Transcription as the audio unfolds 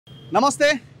నమస్తే.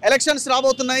 ఎలక్షన్స్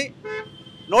రాబోతున్నాయి,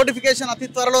 నోటిఫికేషన్ అతి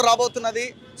త్వరలో రాబోతున్నది.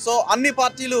 సో అన్ని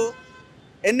పార్టీలు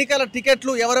ఎన్నికల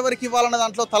టికెట్లు ఎవరెవరికి ఇవ్వాలన్న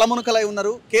దాంట్లో తలమునకలై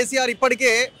ఉన్నారు. కేసీఆర్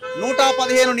ఇప్పటికే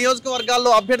 115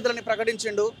 నియోజకవర్గాల్లో అభ్యర్థులని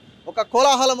ప్రకటించిండు. ఒక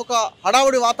కోలాహలం, ఒక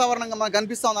హడావుడి వాతావరణంగా మనకు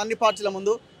కనిపిస్తుంది అన్ని పార్టీల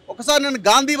ముందు. ఒకసారి నేను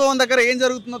గాంధీ భవన్ దగ్గర ఏం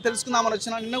జరుగుతుందో తెలుసుకుందామని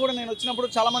వచ్చిన. నిన్న కూడా నేను వచ్చినప్పుడు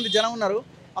చాలామంది జనం ఉన్నారు.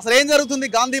 అసలు ఏం జరుగుతుంది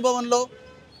గాంధీ భవన్లో?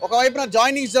 ఒకవైపున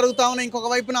జాయినింగ్స్ జరుగుతూ ఉన్నాయి,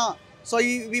 ఇంకొక వైపున సో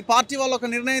ఈ పార్టీ వాళ్ళు ఒక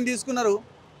నిర్ణయం తీసుకున్నారు.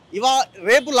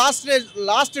 రేపు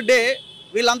లాస్ట్ డే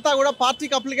వీళ్ళంతా కూడా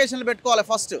పార్టీకి అప్లికేషన్లు పెట్టుకోవాలి.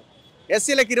 ఫస్ట్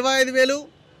ఎస్సీలకు 25,000,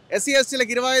 ఎస్సీ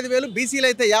ఎస్టీలకు 25,000, బీసీలు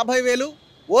అయితే 50,000,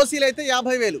 ఓసీలు అయితే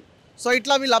 50,000. సో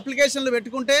ఇట్లా వీళ్ళు అప్లికేషన్లు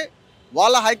పెట్టుకుంటే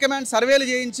వాళ్ళ హైకమాండ్ సర్వేలు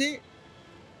చేయించి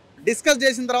డిస్కస్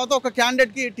చేసిన తర్వాత ఒక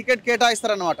క్యాండిడేట్కి టికెట్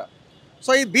కేటాయిస్తారనమాట.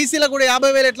 సో ఈ బీసీలకు కూడా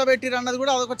 50,000 ఎట్లా పెట్టిరు అన్నది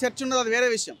కూడా అదొక చర్చ ఉన్నది, అది వేరే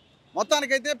విషయం.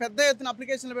 మొత్తానికైతే పెద్ద ఎత్తున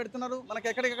అప్లికేషన్లు పెడుతున్నారు. మనకి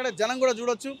ఎక్కడికక్కడ జనం కూడా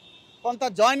చూడొచ్చు. కొంత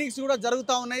జాయినింగ్స్ కూడా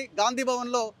జరుగుతూ ఉన్నాయి గాంధీ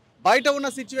భవన్లో. బయట ఉన్న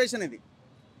సిచ్యువేషన్ ఇది.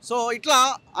 సో ఇట్లా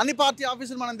అన్ని పార్టీ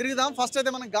ఆఫీసులు మనం తిరుగుదాం. ఫస్ట్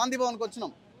అయితే మనం గాంధీ భవన్కి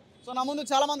వచ్చినాం. సో నా ముందు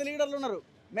చాలామంది లీడర్లు ఉన్నారు.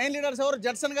 మెయిన్ లీడర్స్ ఎవరు?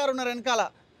 జడ్సన్ గారు ఉన్నారు, వెనకాల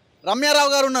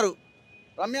రమ్యారావు గారు ఉన్నారు,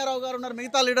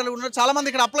 మిగతా లీడర్లు ఉన్నారు.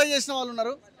 చాలామంది ఇక్కడ అప్లై చేసిన వాళ్ళు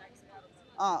ఉన్నారు.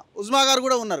 ఉజ్మా గారు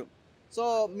కూడా ఉన్నారు. సో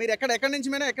మీరు ఎక్కడి నుంచి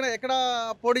మీద ఎక్కడ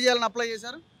పోటీ చేయాలని అప్లై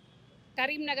చేశారు?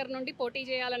 కరీంనగర్ నుండి పోటీ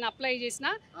చేయాలని అప్లై చేసిన.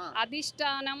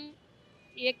 అధిష్టానం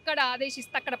ఎక్కడ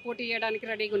ఆదేశిస్తే అక్కడ పోటీ చేయడానికి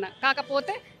రెడీగా ఉన్నా.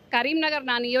 కాకపోతే కరీంనగర్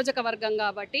నా నియోజకవర్గం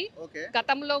కాబట్టి,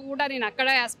 గతంలో కూడా నేను అక్కడ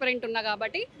ఆస్పిరెంట్ ఉన్నా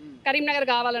కాబట్టి కరీంనగర్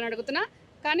కావాలని అడుగుతున్నా.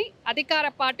 కానీ అధికార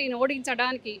పార్టీని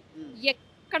ఓడించడానికి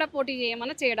ఎక్కడ పోటీ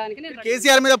చేయడానికి నేను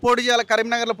కేసీఆర్ మీద పోటీ చేయాలి.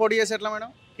 కరీంనగర్లో పోటీ చేసి ఎట్లా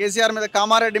మేడం? కేసీఆర్ మీద,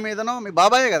 కామారెడ్డి మీదనో మీ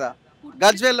బాబాయే కదా,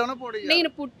 గజ్వేల్లోనో పోటీ. నేను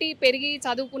పుట్టి పెరిగి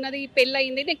చదువుకున్నది,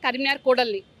 పెళ్ళయింది, నేను కరీంనగర్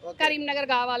కోడల్ని. కరీంనగర్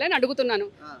కావాలని అడుగుతున్నాను.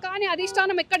 కానీ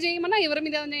అధిష్టానం ఎక్కడ చేయమన్నా, ఎవరి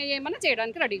మీద చేయమన్నా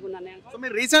చేయడానికి రెడీగా ఉన్నాను నేను. సో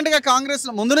మీరు రీసెంట్ గా కాంగ్రెస్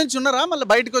లో ముందు నుంచి ఉన్నారా, మళ్ళీ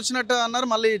బయటకు వచ్చినట్టు అన్నారు,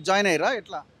 మళ్ళీ జాయిన్ అయ్యారా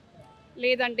ఎట్లా?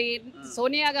 లేదండి,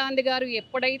 సోనియా గాంధీ గారు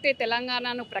ఎప్పుడైతే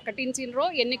తెలంగాణను ప్రకటించినరో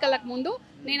ఎన్నికలకు ముందు,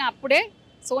 నేను అప్పుడే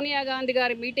సోనియా గాంధీ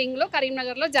గారి మీటింగ్లో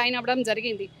కరీంనగర్లో జాయిన్ అవ్వడం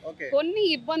జరిగింది. కొన్ని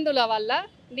ఇబ్బందుల వల్ల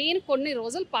నేను కొన్ని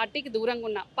రోజులు పార్టీకి దూరంగా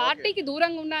ఉన్నా.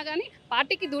 కానీ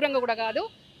పార్టీకి దూరంగా కూడా కాదు,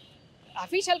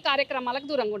 అఫీషియల్ కార్యక్రమాలకు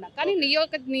దూరంగా ఉన్నా. కానీ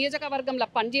నియోజకవర్గంలో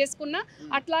పనిచేసుకున్నా.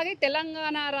 అట్లాగే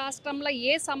తెలంగాణ రాష్ట్రంలో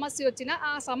ఏ సమస్య వచ్చినా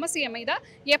ఆ సమస్య మీద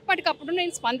ఎప్పటికప్పుడు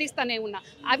నేను స్పందిస్తూనే ఉన్నా.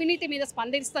 అవినీతి మీద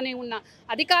స్పందిస్తూనే ఉన్నా,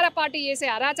 అధికార పార్టీ చేసే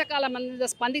అరాచకాల మీద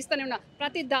స్పందిస్తూనే ఉన్నా.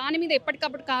 ప్రతి దాని మీద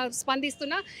ఎప్పటికప్పుడు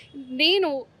స్పందిస్తున్నా.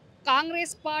 నేను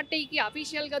కాంగ్రెస్ పార్టీకి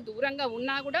అఫీషియల్గా దూరంగా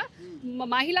ఉన్నా కూడా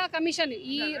మహిళా కమిషన్,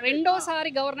 ఈ రెండోసారి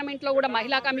గవర్నమెంట్లో కూడా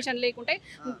మహిళా కమిషన్ లేకుంటే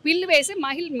బిల్లు వేసి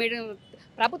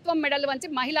ప్రభుత్వం మెడల్ వంచి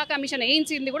మహిళా కమిషన్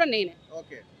వేయించింది కూడా నేనే.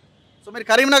 ఓకే. సో మీరు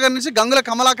కరీంనగర్ నుంచి గంగుల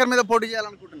కమలాకర్ మీద పోటీ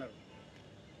చేయాలనుకుంటున్నారు.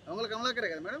 గంగుల కమలాకరే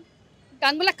కదా మేడం?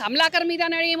 గంగుల కమలాకర్ మీద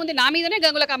ఏముంది, నా మీదనే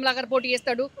గంగుల కమలాకర్ పోటీ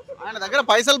చేస్తాడు. ఆయన దగ్గర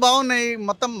పైసలు బాగున్నాయి,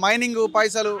 మొత్తం మైనింగ్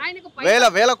పైసలు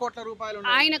వేల కోట్ల రూపాయలు.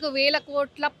 ఆయనకు 1,000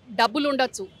 కోట్ల డబ్బులు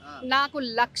ఉండొచ్చు, నాకు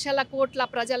లక్షల కోట్ల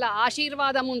ప్రజల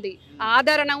ఆశీర్వాదం ఉంది,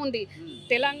 ఆదరణ ఉంది,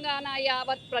 తెలంగాణ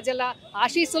యావత్ ప్రజల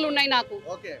ఆశీస్సులు ఉన్నాయి నాకు.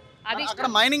 అది అక్కడ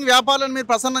మైనింగ్ వ్యాపారాలను మీరు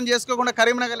ప్రసన్నం చేసుకోకుండా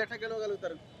కరీంనగర్ ఎట్లా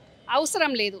గెలవగలుగుతారు?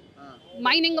 అవసరం లేదు.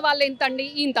 మైనింగ్ వాళ్ళు ఎంత అండి,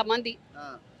 ఇంతమంది.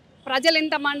 ప్రజలు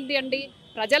ఎంతమంది అండి?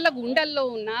 ప్రజల గుండెల్లో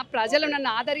ఉన్న ప్రజలు నన్ను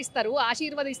ఆదరిస్తారు,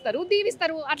 ఆశీర్వదిస్తారు,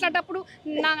 దీవిస్తారు. అట్లాంటప్పుడు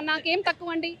నాకేం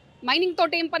తక్కువ అండి? మైనింగ్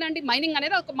తోటి ఏం పని అండి? మైనింగ్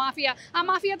అనేది ఒక మాఫియా. ఆ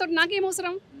మాఫియా తోటి నాకేం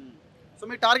అవసరం? సో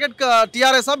మీ టార్గెట్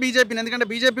టీఆర్ఎస్ బీజేపీ? ఎందుకంటే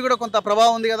బీజేపీ కూడా కొంత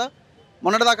ప్రభావం ఉంది కదా.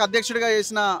 మొన్నటిదాకా అధ్యక్షుడిగా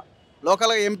చేసిన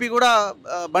లోకల్ ఎంపీ కూడా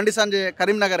బండి సంజయ్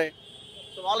కరీంనగరే.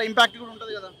 సో వాళ్ళ ఇంపాక్ట్ కూడా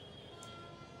ఉంటుంది కదా.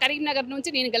 కరీంనగర్ నుంచి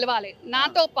నేను గెలవాలి.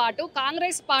 నాతో పాటు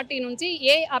కాంగ్రెస్ పార్టీ నుంచి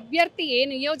ఏ అభ్యర్థి ఏ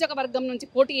నియోజకవర్గం నుంచి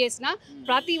పోటీ చేసినా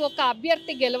ప్రతి ఒక్క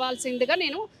అభ్యర్థి గెలవాల్సిందిగా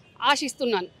నేను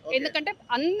ఆశిస్తున్నాను. ఎందుకంటే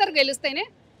అందరు గెలిస్తేనే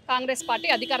కాంగ్రెస్ పార్టీ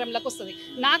అధికారంలోకి వస్తుంది.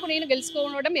 నేను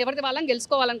గెలుచుకోవడం, ఎవరిది వాళ్ళని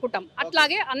గెలుచుకోవాలనుకుంటాం.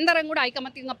 అట్లాగే అందరం కూడా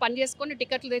ఐకమత్యంగా పనిచేసుకొని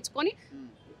టికెట్లు తెచ్చుకొని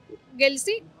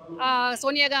గెలిచి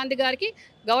సోనియా గాంధీ గారికి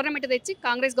గవర్నమెంట్ తెచ్చి,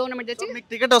 కాంగ్రెస్ గవర్నమెంట్ తెచ్చి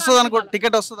టికెట్ వస్తుంది అనుకో.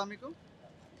 టికెట్ వస్తుందా మీకు?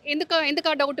 ఎందుకు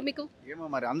ఆ డౌట్ మీకు? ఏమో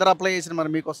మరి అందరూ అప్లై చేసిన, మరి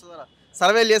మీకు వస్తుందా?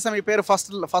 సర్వేలు చేసాం, మీ పేరు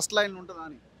ఫస్ట్ లైన్ ఉంటుందా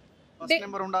అని, ఫస్ట్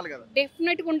నెంబర్ ఉండాలి కదా.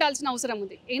 డెఫినెట్గా ఉండాల్సిన అవసరం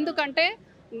ఉంది. ఎందుకంటే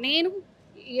నేను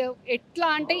ఎట్లా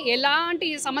అంటే ఎలాంటి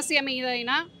సమస్య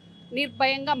మీదైనా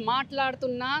నిర్భయంగా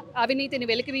మాట్లాడుతున్నా, అవినీతిని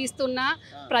వెలికితీస్తున్నా,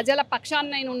 ప్రజల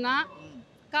పక్షాన్నైనా.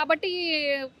 కాబట్టి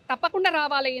తప్పకుండా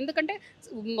రావాలి. ఎందుకంటే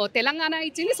తెలంగాణ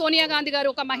ఇచ్చింది సోనియా గాంధీ గారు,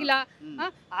 ఒక మహిళ.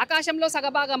 ఆకాశంలో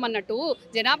సగభాగం అన్నట్టు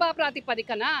జనాభా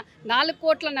ప్రాతిపదికన 4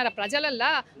 కోట్లన్నర ప్రజలల్లో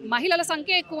మహిళల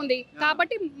సంఖ్య ఎక్కువ ఉంది.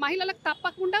 కాబట్టి మహిళలకు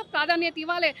తప్పకుండా ప్రాధాన్యత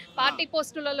ఇవ్వాలి. పార్టీ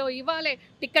పోస్టులలో ఇవ్వాలి,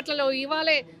 టిక్కెట్లలో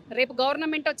ఇవ్వాలి. రేపు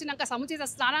గవర్నమెంట్ వచ్చినాక సముచిత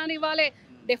స్థానాన్ని ఇవ్వాలి.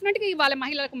 డెఫినెట్గా ఇవ్వాలి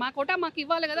మహిళలకు. మా కోట మాకు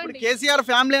ఇవ్వాలి కదా. కేసీఆర్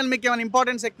ఫ్యామిలీ అని మీకు ఏమైనా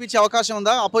ఇంపార్టెన్స్ ఎక్కువ ఇచ్చే అవకాశం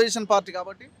ఉందా? అపోజిషన్ పార్టీ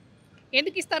కాబట్టి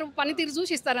ఎందుకు ఇస్తారు? పనితీరు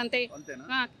చూసి ఇస్తారు అంతే.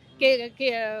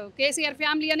 కేసీఆర్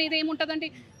ఫ్యామిలీ అనేది ఏముంటదండి?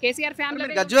 కేసీఆర్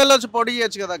ఫ్యామిలీ గజ్వేల్ వచ్చి పోటీ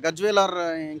చేయొచ్చు కదా, గజ్వేల్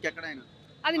ఇంకెక్కడైనా.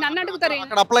 అది నన్ను అడుగుతారు,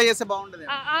 అక్కడ అప్లై చేస్తే బాగుంటది.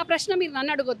 ఆ ప్రశ్న మీరు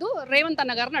నన్ను అడగొద్దు, రేవంత్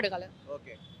అన్న గారిని అడగాలి.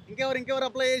 ఓకే, ఇంకెవరు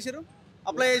అప్లై చేశారు?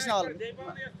 అప్లై చేసిన వాళ్ళు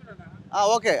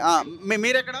ఓకే.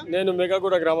 మీరెక్కడ? నేను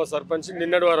మెగాగూడ గ్రామ సర్పంచ్.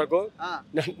 నిన్నటి వరకు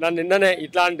నన్ను నిన్ననే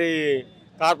ఇట్లాంటి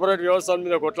కార్పొరేట్ వ్యవస్థల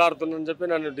మీద కొట్లాడుతుందని చెప్పి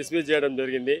నన్ను డిస్మిస్ చేయడం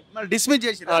జరిగింది.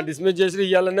 డిస్మిస్ చేసి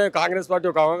ఇవ్వాలనే కాంగ్రెస్ పార్టీ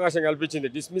ఒక అవకాశం కల్పించింది.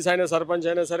 డిస్మిస్ అయిన సర్పంచ్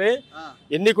అయినా సరే,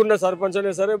 ఎన్నికున్న సర్పంచ్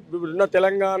అయినా సరే, ఇప్పుడున్న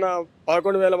తెలంగాణ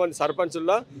 11,000 మంది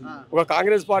సర్పంచుల్లో ఒక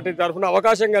కాంగ్రెస్ పార్టీ తరఫున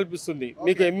అవకాశం కల్పిస్తుంది.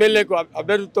 మీకు ఎమ్మెల్యేకు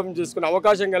అభ్యర్థిత్వం చేసుకునే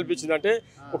అవకాశం కల్పించింది. అంటే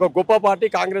ఒక గొప్ప పార్టీ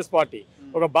కాంగ్రెస్ పార్టీ.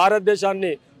 ఒక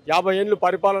భారతదేశాన్ని 50 ఏళ్ళు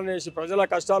పరిపాలన చేసి ప్రజల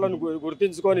కష్టాలను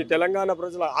గుర్తించుకొని తెలంగాణ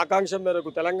ప్రజల ఆకాంక్ష మేరకు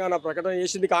తెలంగాణ ప్రకటన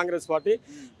చేసింది కాంగ్రెస్ పార్టీ.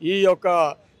 ఈ యొక్క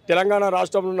తెలంగాణ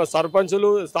రాష్ట్రంలో ఉన్న సర్పంచులు,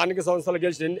 స్థానిక సంస్థలు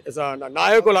గెలిచిన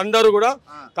నాయకులందరూ కూడా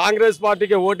కాంగ్రెస్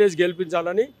పార్టీకి ఓటేసి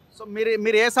గెలిపించాలని. సో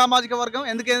మీరు ఏ సామాజిక వర్గం?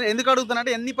 ఎందుకు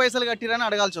అడుగుతున్నట్టు ఎన్ని పైసలు కట్టిరని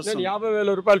అడగాల్సి వస్తుంది.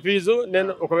 50,000 రూపాయలు ఫీజు.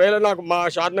 నేను ఒకవేళ నాకు మా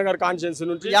షాద్నగర్ కాన్స్టిట్యున్సీ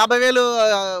నుంచి 50,000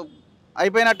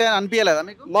 అయిపోయినట్టే అనిపించలేదా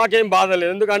మీకు? మాకేం బాధ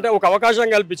లేదు, ఎందుకంటే ఒక అవకాశం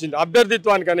కల్పించింది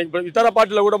అభ్యర్థిత్వానికి. ఇతర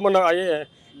పార్టీలో కూడా మొన్న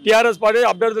టీఆర్ఎస్ పార్టీ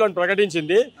అభ్యర్థులను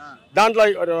ప్రకటించింది. దాంట్లో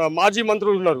మాజీ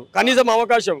మంత్రులు ఉన్నారు. కనీసం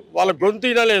అవకాశం వాళ్ళ గొంతు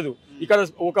వినలేదు. ఇక్కడ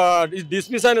ఒక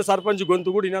డిస్మిస్ అయిన సర్పంచ్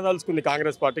గొంతు కూడా వినదలుచుకుంది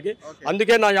కాంగ్రెస్ పార్టీకి.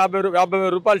 అందుకే నా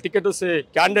 50,000 రూపాయలు టికెట్ వస్తే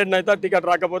క్యాండిడేట్ అయితే,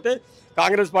 టికెట్ రాకపోతే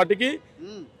కాంగ్రెస్ పార్టీకి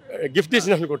గిఫ్ట్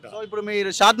ఇచ్చిన అనుకుంటా. ఇప్పుడు మీరు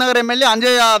షాద్నగర్ ఎమ్మెల్యే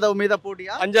అంజయ్ యాదవ్ మీద పోటీ?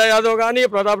 అంజయ్ యాదవ్ కానీ,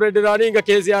 ప్రతాప్ రెడ్డి కానీ, ఇంకా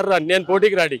కేసీఆర్ రాని, నేను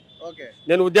పోటీకి రెడీ.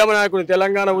 నేను ఉద్యమ నాయకుడిని.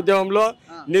 తెలంగాణ ఉద్యమంలో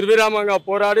నిర్విరామంగా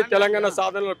పోరాడి తెలంగాణ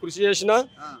సాధనలో కృషి చేసిన,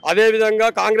 అదే విధంగా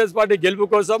కాంగ్రెస్ పార్టీ గెలుపు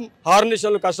కోసం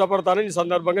హార్నిషన్లు కష్టపడతానని ఈ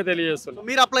సందర్భంగా తెలియజేస్తున్నాను.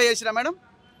 మీరు అప్లై చేసిరా మేడం?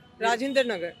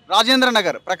 రాజేంద్ర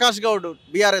నగర్ ప్రకాష్ గౌడ్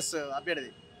బీఆర్ఎస్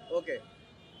అభ్యర్థి. Okay.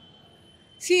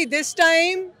 See, this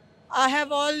time I have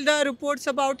all the reports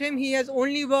about him. He has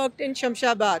only worked in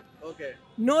Shamshabad. Okay.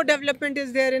 No development is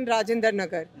there in Rajendra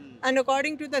Nagar. And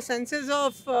according to the census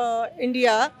of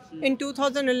India, in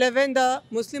 2011 the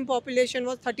Muslim population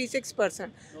was 36%.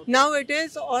 Now it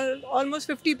is almost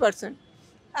 50%.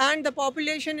 And the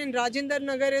population in Rajendra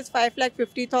Nagar is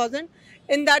 5,50,000.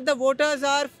 In that the voters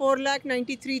are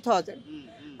 4,93,000.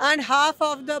 And half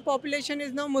of the population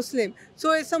is now Muslim. So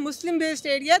it's a Muslim based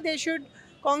area.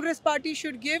 Congress party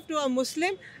should give to a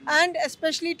Muslim, and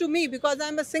especially to me, because I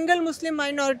am a single Muslim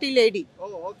minority lady. Oh,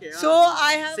 okay. So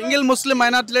I have single Muslim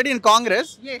minority lady in Congress?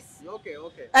 Yes. Okay.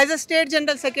 As a state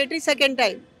general secretary, second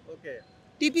time. Okay.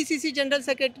 TPCC general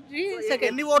secretary, second.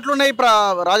 Any vote ఉన్నాయి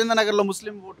రాజేంద్ర నగర్ లో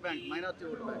ముస్లిం vote bank, minority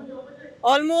vote bank?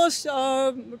 Almost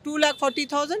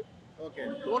 2,40,000. Okay.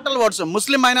 Total votes,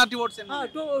 Muslim minority votes?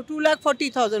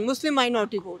 2,40,000 Muslim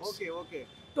minority votes. Okay.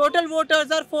 Total voters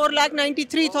are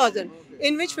 4,93,000,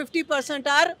 in which 50%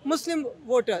 are Muslim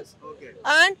voters. Okay.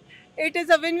 And it is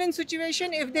a win-win situation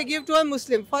if they give to a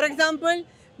Muslim. For example,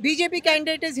 BJP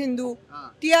candidate is Hindu,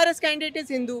 TRS candidate is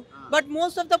Hindu, but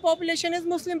most of the population is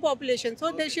Muslim population. So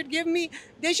they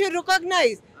should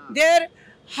recognize their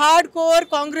hardcore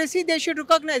Congressy, they should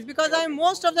recognize, because I am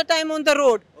most of the time on the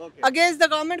road against the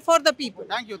government for the people.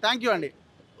 Thank you అండి.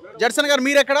 Judson గారు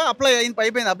మీరు ఎక్కడ apply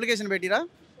అయిపోయింది? Application పెట్టిరా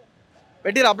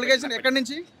application? ఎక్కడి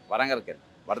నుంచి? వరంగల్కి,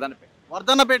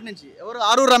 వర్ధన్నపేట నుంచి. ఎవరు?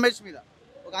 ఆరు రమేష్ మీద.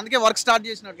 అందుకే వర్క్ స్టార్ట్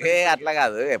చేసినట్టు. అట్లా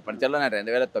కాదు, ఎప్పటి నుంచో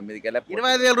 2009కి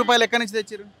 25,000 రూపాయలు ఎక్కడి నుంచి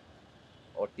తెచ్చారు?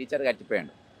 ఓ టీచర్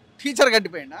కట్టిపోయాడు.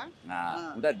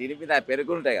 ఇంకా దీని మీద పేరు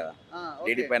కూడా ఉంటాయి కదా,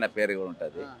 డీడీ పైన పేరు కూడా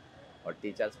ఉంటుంది. ఒక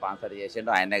టీచర్ స్పాన్సర్ చేసిండు,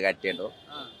 ఆయనే కట్టిండు.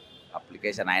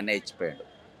 అప్లికేషన్ ఆయనే ఇచ్చిపోయాడు.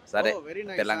 సరే,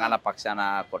 తెలంగాణ పక్షాన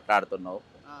కొట్లాడుతున్నావు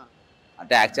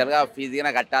అంటే యాక్చువల్గా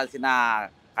ఫీజుగా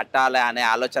కట్టాలి అనే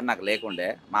ఆలోచన నాకు లేకుండే,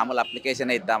 మామూలు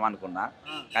అప్లికేషన్ ఇద్దాం అనుకున్నా.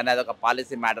 కానీ అదొక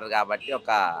పాలసీ మ్యాటర్ కాబట్టి ఒక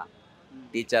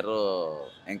టీచరు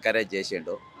ఎంకరేజ్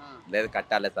చేసిండు, లేదు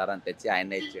కట్టాలి సార్ అని తెచ్చి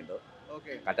ఆయనే ఇచ్చిండు,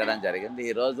 కట్టడం జరిగింది.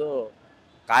 ఈరోజు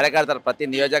కార్యకర్తలు ప్రతి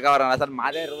నియోజకవర్గం, అసలు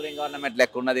మాదే రూలింగ్ గవర్నమెంట్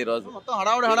లెక్క ఉన్నది. ఈరోజు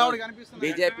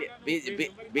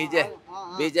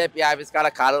బీజేపీ ఆఫీస్ కాడ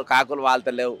కాకులు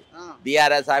వాళ్తలేవు,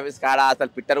 బీఆర్ఎస్ ఆఫీస్ కాడ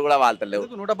అసలు పిట్టరు కూడా వాళ్తలేవు.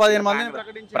 115 మందిని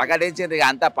ప్రకటించిండ్రు, ఇక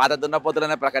అంతా పాత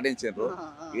దున్నపోతులనే ప్రకటించిండ్రు.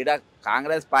 ఈడ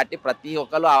కాంగ్రెస్ పార్టీ ప్రతి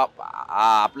ఒక్కరు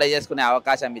అప్లై చేసుకునే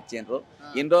అవకాశం ఇచ్చిండ్రు.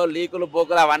 ఇన్ని రోజులు లీకులు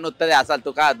బోకులు అవన్నీ వస్తుంది, అసలు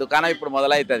దుకాణం ఇప్పుడు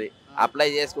మొదలవుతుంది. అప్లై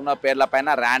చేసుకున్న పేర్ల పైన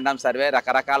ర్యాండమ్ సర్వే,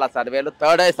 రకరకాల సర్వేలు,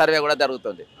 థర్డ్ ఐ సర్వే కూడా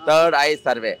జరుగుతుంది. థర్డ్ ఐ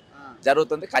సర్వే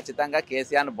జరుగుతుంది. ఖచ్చితంగా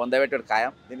కేసీఆర్ బొందబెట్టుడు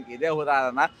ఖాయం. దీనికి ఇదే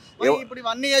ఉదాహరణ. ఇప్పుడు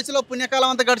ఇవన్నీ ఏజ్లో పుణ్యకాలం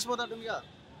అంతా గడిచిపోతాడు.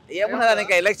 ఏమున్నది,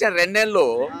 ఇంకా ఎలక్షన్ 2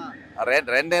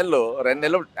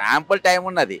 నెలలు యాంపుల్ టైం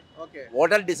ఉన్నది.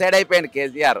 ఓటర్ డిసైడ్ అయిపోయింది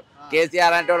కేసీఆర్.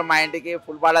 కేసీఆర్ అంటే మా ఇంటికి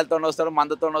ఫుల్ బాటలతో వస్తాడు,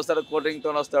 మందుతో వస్తాడు, కూల్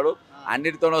డ్రింక్తో వస్తాడు,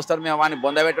 అన్నిటితో వస్తాడు, మేము వాడిని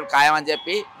బొందబెట్టు ఖాయం అని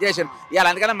చెప్పి చేసాడు. ఇవాళ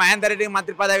అందుకని మహేందర్ రెడ్డికి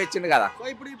మంత్రి పదవి ఇచ్చిండు కదా.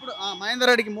 ఇప్పుడు మహేందర్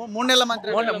రెడ్డికి 3 నెలల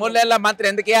మంత్రి 3 నెలల మంత్రి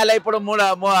ఎందుకు ఇవ్వాలి? ఇప్పుడు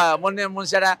 3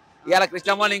 ముంచాడా? ఇవాళ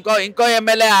కృష్ణమోహన్ ఇంకో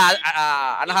ఎమ్మెల్యే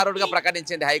అనర్హుడిగా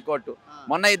ప్రకటించింది హైకోర్టు.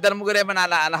 మొన్న 2-3 ఏమైనా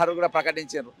అనర్హుడుగా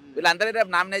ప్రకటించారు. వీళ్ళందరూ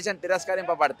రేపు నామినేషన్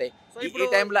తిరస్కరింపబడతాయి. ఈ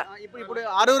టైంలో ఇప్పుడు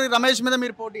ఆరూరి రమేష్ మీద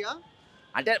మీరు పోటీయా?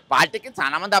 అంటే పార్టీకి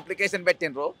చాలా మంది అప్లికేషన్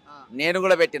పెట్టినరు, నేను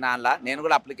కూడా పెట్టిన అందులో, నేను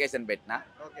కూడా అప్లికేషన్ పెట్టిన.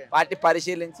 పార్టీ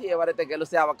పరిశీలించి ఎవరైతే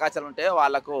గెలిస్తే అవకాశాలు ఉంటాయో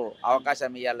వాళ్ళకు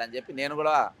అవకాశం ఇవ్వాలని చెప్పి నేను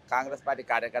కూడా కాంగ్రెస్ పార్టీ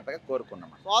కార్యకర్తగా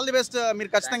కోరుకున్నాం. All the best. మీరు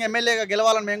ఖచ్చితంగా ఎమ్మెల్యేగా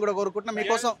గెలవాలని మేము కూడా కోరుకుంటున్నాం.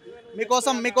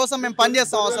 మీకోసం మేము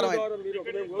పనిచేస్తాం అవసరమైతే.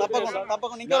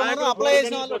 తప్పకుండా ఇంకా అప్లై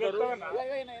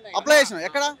చేసిన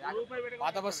ఎక్కడ?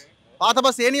 పాత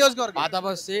బస్ ఏ నియోజకవర్గం? పాత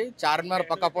బస్సు చార్మినార్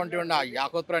పక్క పొంటి ఉన్న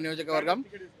యాకోత్పుర నియోజకవర్గం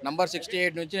నంబర్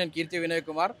 68 నుంచి నేను కీర్తి వినయ్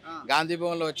కుమార్ గాంధీ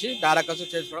భవన్ లో వచ్చి దారఖాస్తు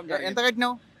చేసుకోవడం. ఎంత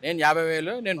కట్టినావు? నేను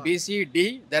 50,000. నేను బీసీ డి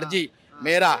దర్జీ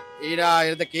మేరా.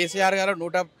 ఏదైతే కేసీఆర్ గారు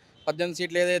 118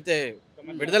 సీట్లు ఏదైతే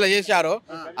విడుదల చేశారో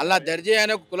అలా దర్జీ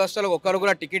అనే కులస్తులు ఒక్కరు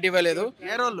కూడా టికెట్ ఇవ్వలేదు.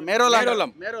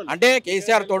 అంటే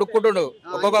కేసీఆర్ తొడుక్కుంటుండు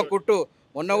ఒక్కొక్క కుట్టు.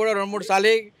 మొన్న కూడా 2-3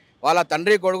 సార్లు వాళ్ళ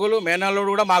తండ్రి కొడుకులు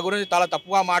మేనల్లుడు కూడా మా గురించి చాలా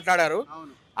తప్పుగా మాట్లాడారు.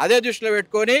 అదే దృష్టిలో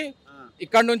పెట్టుకొని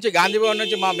ఇక్కడ నుంచి గాంధీ భవన్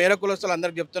నుంచి మా మేర కులస్తులు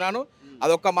అందరికి చెప్తున్నాను,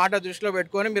 అదొక్క మాట దృష్టిలో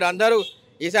పెట్టుకొని మీరు అందరూ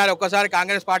ఈసారి ఒక్కసారి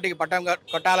కాంగ్రెస్ పార్టీకి పట్టం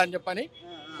కట్టాలని చెప్పని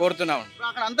కోరుతున్నాను.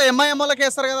 అంతా ఎంఐఎంఓలకి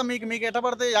వేస్తారు కదా, మీకు ఎట్ట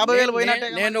పడితే 50,000 పోయినట్టే.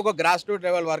 నేను ఒక గ్రాస్ రూట్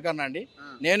లెవెల్ వర్కర్ అండి.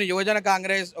 నేను యువజన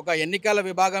కాంగ్రెస్ ఒక ఎన్నికల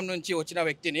విభాగం నుంచి వచ్చిన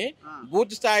వ్యక్తిని,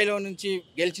 బూత్ స్థాయిలో నుంచి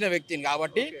గెలిచిన వ్యక్తిని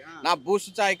కాబట్టి నా బూత్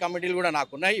స్థాయి కమిటీలు కూడా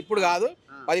నాకున్నాయి. ఇప్పుడు కాదు,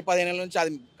 10-15 నెలల నుంచి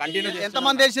అది కంటిన్యూ.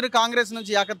 ఎంతమంది వేసారు కాంగ్రెస్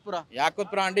నుంచి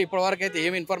యాకత్పుర అంటే ఇప్పటి వరకు అయితే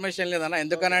ఏమి ఇన్ఫర్మేషన్ లేదన్న.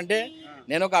 ఎందుకనంటే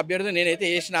నేను ఒక అభ్యర్థి నేనైతే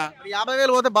వేసిన.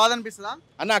 50,000 పోతే బాధ అనిపిస్తుందా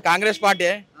అన్న? కాంగ్రెస్ పార్టీ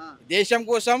దేశం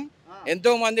కోసం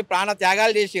ఎంతో మంది ప్రాణ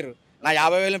త్యాగాలు చేసిర్రు. నా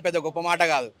 50,000 పెద్ద గొప్ప మాట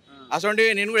కాదు. అసలు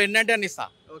నేను కూడా ఎన్నంటే అని ఇస్తా.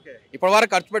 ఇప్పటి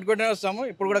వరకు ఖర్చు పెట్టుకుంటూనే వస్తాము,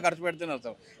 ఇప్పుడు కూడా ఖర్చు పెడుతూనే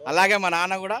వస్తాము. అలాగే మా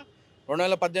నాన్న కూడా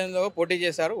 2018లో పోటీ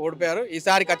చేశారు, ఓడిపోయారు.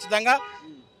 ఈసారి ఖచ్చితంగా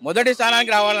మొదటి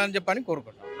స్థానానికి రావాలని చెప్పని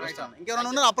కోరుకుంటాం. ఇంకెవరైనా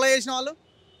ఉన్నారు అప్లై చేసిన వాళ్ళు?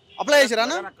 అప్లై చేశారా?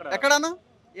 ఎక్కడన్నా?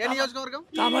 ఏ నియోజకవర్గం?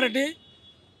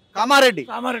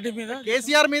 కామారెడ్డి మీద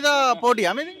కేసీఆర్ మీద పోటీ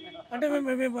మీది? అంటే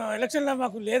మేము ఎలక్షన్ లో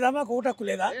మాకు లేదా, మాకు ఓటు హక్కు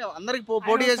లేదా? అందరికి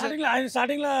పోటీ చేసి ఆయన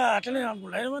స్టార్టింగ్ లో అట్లనే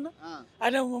అనుకున్నాం. ఏమన్నా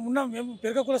ఆయన ఉన్నాం మేము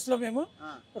పెరక కులస్తులో. మేము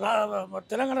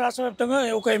తెలంగాణ రాష్ట్ర వ్యాప్తంగా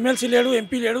ఒక ఎమ్మెల్సీ లేడు,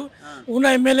 ఎంపీ లేడు. ఉన్న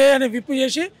ఎమ్మెల్యే అని విప్పు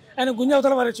చేసి ఆయన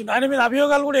గుంజవతల వారిచ్చిండు. ఆయన మీద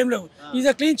అభియోగాలు కూడా ఏం లేవు. Is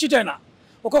a clean chit. ఆయన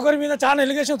ఒక్కొక్కరి మీద చాలా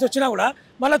ఎలిగేషన్స్ వచ్చినా కూడా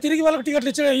మళ్ళీ తిరిగి వాళ్ళకి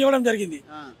టికెట్లు ఇవ్వడం జరిగింది.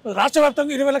 రాష్ట్ర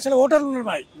వ్యాప్తంగా 20 లక్షల ఓటర్లు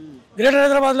ఉన్నాయి. గ్రేటర్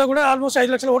హైదరాబాద్లో కూడా ఆల్మోస్ట్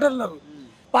 5 లక్షల ఓటర్లు ఉన్నారు.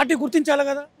 పార్టీ గుర్తించాలి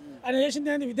కదా. ఆయన చేసింది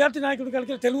ఏంటి? విద్యార్థి నాయకుడు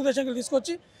కలిసి తెలుగుదేశం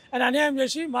తీసుకొచ్చి ఆయన అన్యాయం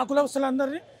చేసి మా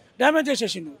కులస్తులందరినీ డ్యామేజ్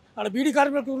చేసేసిండు. అక్కడ బీడీ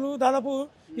కార్మికులు దాదాపు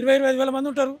 20-25 వేల మంది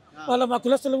ఉంటారు. వాళ్ళ మా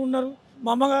కులస్తులు ఉన్నారు,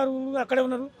 మా అమ్మగారు అక్కడే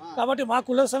ఉన్నారు. కాబట్టి మా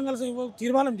కుల సంఘాలు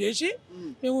తీర్మానం చేసి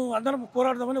మేము అందరం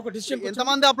పోరాడదామని ఒక డిసిషన్.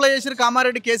 ఎంతమంది అప్లై చేశారు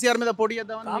కామారెడ్డి కేసీఆర్ మీద పోటీ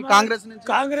చేద్దామని?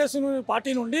 కాంగ్రెస్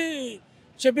పార్టీ నుండి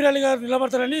షబీర్ అలీ గారు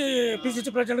నిలబడతారని పిసిసి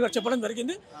ప్రెసిడెంట్ గారు చెప్పడం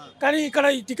జరిగింది. కానీ ఇక్కడ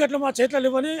ఈ టికెట్లు మా చేతిలో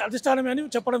ఇవ్వని అధిష్టానమే అని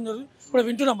చెప్పడం జరుగుతుంది. ఇప్పుడు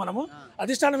వింటున్నాం మనము.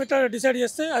 అధిష్టానం ఎట్లా డిసైడ్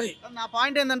చేస్తే అది. నా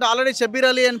పాయింట్ ఏంటంటే ఆల్రెడీ షబీర్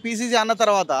అలీ అని పిసిసి అన్న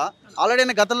తర్వాత ఆల్రెడీ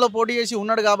ఆయన గతంలో పోటీ చేసి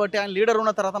ఉన్నాడు కాబట్టి, ఆయన లీడర్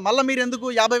ఉన్న తర్వాత మళ్ళీ మీరు ఎందుకు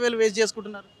 50,000 వేస్ట్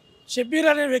చేసుకుంటున్నారు? షబీర్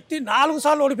అనే వ్యక్తి 4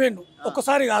 సార్లు ఓడిపోయిండు,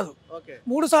 ఒక్కసారి కాదు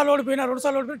 3 సార్లు ఓడిపోయినా, 2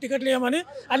 సార్లు ఓడిపోయినా టికెట్లు ఇవ్వమని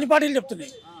అన్ని పార్టీలు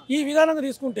చెప్తున్నాయి. ఈ విధానంగా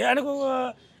తీసుకుంటే ఆయనకు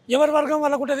ఎవరి వర్గం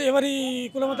వాళ్ళకు ఉంటుంది, ఎవరి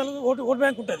కులమతాలకు ఓటు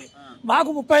బ్యాంక్ ఉంటుంది. మాకు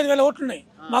 35,000 ఓట్లు ఉన్నాయి,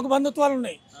 మాకు బంధుత్వాలు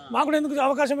ఉన్నాయి. మాకు కూడా ఎందుకు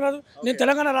అవకాశం రాదు? నేను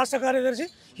తెలంగాణ రాష్ట్ర కార్యదర్శి,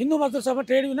 హిందూ మజ్దూర్ సభ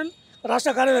ట్రేడ్ యూనియన్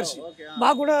రాష్ట్ర కార్యదర్శి.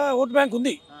 మాకు కూడా ఓటు బ్యాంక్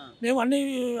ఉంది. మేము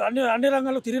అన్ని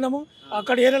రంగాల్లో తిరిగినాము.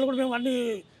 అక్కడ ఏరియాలో కూడా మేము అన్ని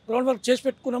గ్రౌండ్ వర్క్ చేసి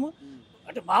పెట్టుకున్నాము.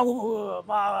 అంటే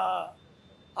మా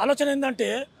ఆలోచన ఏంటంటే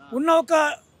ఉన్న ఒక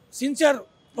సిన్సియర్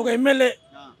ఒక ఎమ్మెల్యే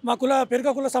మా పెరక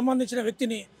కుల సంబంధించిన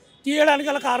వ్యక్తిని తీయడానికి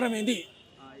గల కారణం ఏంది?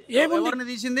 ఏముంది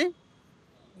తీసింది?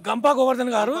 గంపా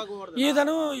గోవర్ధన్ గారు.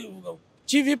 ఈతను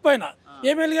చీఫ్ విప్ అయినా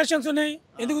ఏం ఎలిగేషన్స్ ఉన్నాయి?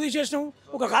 ఎందుకు తీసేసినావు?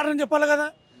 ఒక కారణం చెప్పాలి కదా.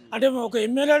 అంటే ఒక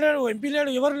ఎమ్మెల్యే లేడు, ఎంపీ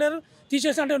లేడు, ఎవరు లేరు,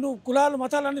 తీసేసి అంటే నువ్వు కులాలు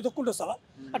మతాలన్నీ తొక్కుంటొస్తావా?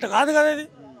 అట్లా కాదు కదా ఇది.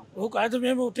 అయితే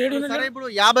మేము ట్రేడ్ యూనియన్ ఇప్పుడు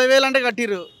 50,000 అంటే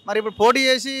కట్టిర్రు, మరి ఇప్పుడు పోటీ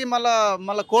చేసి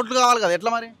మళ్ళీ కోట్లు కావాలి కదా,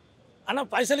 ఎట్లా మరి? అన్న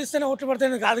పైసలు ఇస్తేనే ఓట్లు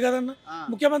పడతాయని కాదు కదన్న.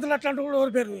 ముఖ్యమంత్రులు అట్లాంటి కూడా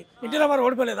ఓడిపోయారు. ఎన్టీ రామారావు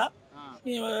ఓడిపోలేదా?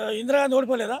 ఇందిరాగాంధీ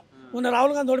ఓడిపోలేదా? ఉన్న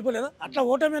రాహుల్ గాంధీ ఓడిపోలేదా? అట్లా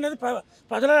ఓటమి అనేది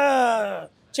ప్రజల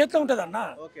చేతిలో ఉంటుంది అన్న,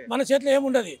 మన చేతిలో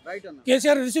ఏముండదు.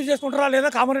 కేసీఆర్ రిసీవ్ చేసుకుంటారా లేదా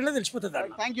కామారెడ్డిలో తెలిసిపోతుంది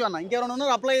అన్న. థ్యాంక్ యూ అన్న. ఇంకెవరైనా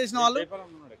ఉన్నారు అప్లై చేసిన వాళ్ళు?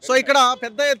 సో ఇక్కడ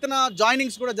పెద్ద ఎత్తున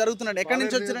జాయినింగ్స్ కూడా జరుగుతున్నాయి. ఎక్కడి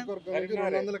నుంచి వచ్చినాయి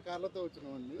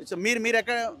మీరు?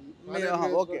 ఎక్కడ?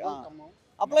 ఓకే,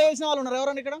 అప్లై చేసిన వాళ్ళు ఉన్నారు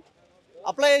ఎవరన్నా? ఇక్కడ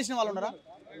అప్లై చేసిన వాళ్ళు ఉన్నారా?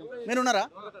 మీరున్నారా?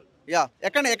 యా,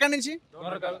 ఎక్కడి నుంచి?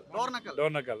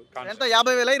 డోర్నకల్. ఎంత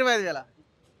 50,000 25,000?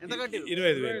 ఎంత కట్టిరు?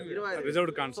 25,000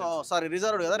 రిజర్వ్డ్ కాన్సెప్ట్. సారీ,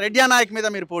 రిజర్వ్డ్ కదా. రెడ్డి నాయక్ మీద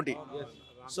మీరు పోటీ.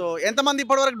 సో ఎంతమంది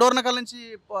ఇప్పటివరకు డోర్నకల్ నుంచి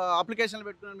అప్లికేషన్లు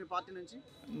పెట్టుకున్నారు మీ పార్టీ నుంచి?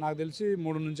 నాకు తెలిసి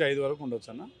 3 నుంచి 5 వరకు ఉండొచ్చు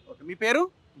అన్న. ఓకే, మీ పేరు?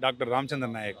 Doctor Ramachandra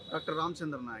Naik. Doctor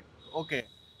Ramachandra Naik. Okay,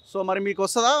 so మరి మీకు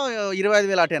వస్తుందా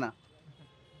 25,000 అటేనా?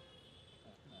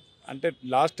 అంటే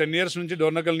లాస్ట్ 10 years నుంచి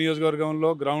డోర్నకల్ నియోజకవర్గంలో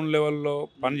గ్రౌండ్ లెవెల్లో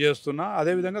పనిచేస్తున్నా.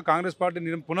 అదేవిధంగా కాంగ్రెస్ పార్టీ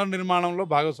పునర్నిర్మాణంలో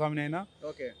భాగస్వామిని అయినా.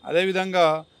 అదేవిధంగా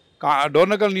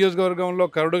డోర్నకల్ నియోజకవర్గంలో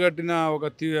కరుడుగట్టిన ఒక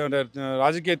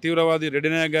రాజకీయ తీవ్రవాది రెడ్డి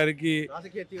నాయక్ గారికి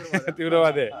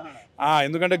తీవ్రవాదే.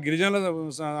 ఎందుకంటే గిరిజనుల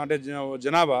అంటే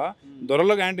జనాభా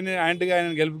దొరలకు యాంటీగా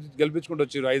ఆయన గెలిపించుకుంటూ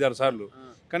వచ్చారు 5-6 సార్లు.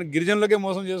 కానీ గిరిజనులకే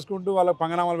మోసం చేసుకుంటూ వాళ్ళకి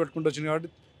పంగనామాలు పెట్టుకుంటూ వచ్చింది.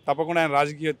 కాబట్టి తప్పకుండా ఆయన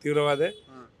రాజకీయ తీవ్రవాదే.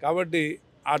 కాబట్టి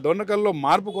ఆ డోర్నకల్లో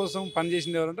మార్పు కోసం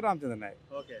పనిచేసింది ఎవరంటే రామచంద్ర నాయక్.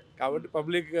 కాబట్టి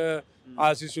పబ్లిక్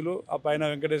ఆశీస్సులు, ఆ పైన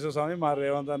వెంకటేశ్వర స్వామి, మా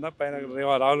రేవంత్ అన్న, పైన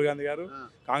రాహుల్ గాంధీ గారు,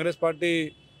 కాంగ్రెస్ పార్టీ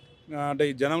అంటే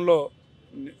ఈ జనంలో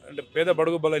అంటే పేద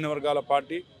బడుగు బలైన వర్గాల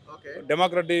పార్టీ,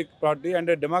 డెమోక్రటిక్ పార్టీ,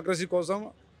 అంటే డెమోక్రసీ కోసం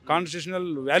కాన్స్టిట్యూషనల్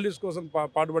వాల్యూస్ కోసం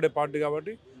పాటుపడే పార్టీ.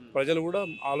 కాబట్టి ప్రజలు కూడా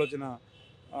ఆలోచన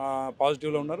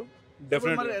పాజిటివ్లో ఉన్నారు.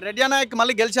 డెఫినెట్లీ రెడ్డి నాయక్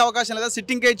మళ్ళీ గెలిచే అవకాశం లేదా?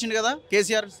 సిట్టింగ్కే ఇచ్చింది కదా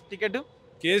కేసీఆర్ టికెట్.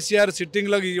 కేసీఆర్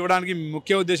సిట్టింగ్లోకి ఇవ్వడానికి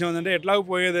ముఖ్య ఉద్దేశం ఏంటంటే ఎట్లాగో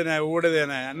పోయేదేనా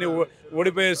ఓడేదేనా అన్ని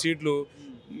ఓడిపోయే సీట్లు.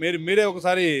 మీరే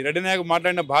ఒకసారి రెడ్డి నాయక్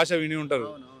మాట్లాడిన భాష విని ఉంటారు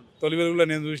తొలి వెలుగులో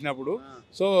నేను చూసినప్పుడు.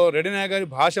 సో రెడ్డి నాయక్ గారి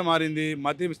భాష మారింది,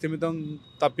 మతి స్థిమితం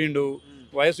తప్పిండు,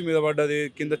 వయసు మీద పడ్డది,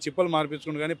 కింద చిప్పలు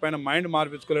మార్పించుకుండు కానీ పైన మైండ్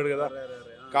మార్పించుకోలేడు కదా.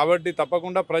 కాబట్టి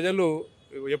తప్పకుండా ప్రజలు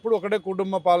ఎప్పుడు ఒకటే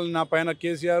కుటుంబ పాలన పైన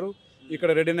కేసీఆర్, ఇక్కడ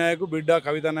రెడ్డి నాయక్ బిడ్డ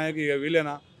కవిత నాయక్, ఇక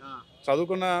వీళ్ళేనా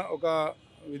చదువుకున్న ఒక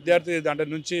విద్యార్థి అంటే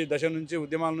దశ నుంచి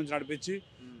ఉద్యమాల నుంచి నడిపించి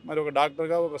మరి ఒక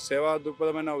డాక్టర్గా ఒక సేవా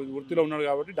దృక్పథమైన వృత్తిలో ఉన్నాడు.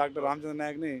 కాబట్టి డాక్టర్ రామచంద్ర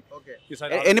నాయక్ని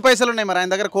ఎన్ని పైసలు ఉన్నాయి మరి ఆయన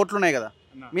దగ్గర? కోట్లు ఉన్నాయి కదా,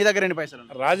 మీ దగ్గర ఎన్ని పైసలు?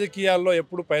 రాజకీయాల్లో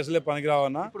ఎప్పుడు పైసలే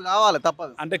పనికిరావన్నా, ఇప్పుడు కావాలి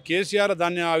తప్పదు. అంటే కేసీఆర్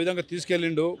దాన్ని ఆ విధంగా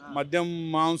తీసుకెళ్ళిండు, మద్యం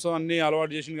మాంసం అన్ని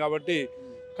అలవాటు చేసిండు. కాబట్టి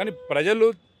కానీ ప్రజలు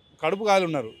కడుపు కాలి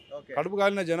ఉన్నారు. కడుపు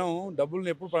కాలిన జనం డబ్బులను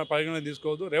ఎప్పుడు పరిగణన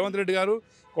తీసుకోవద్దు. రేవంత్ రెడ్డి గారు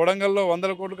కొడంగల్లో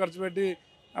 100 కోట్లు ఖర్చు పెట్టి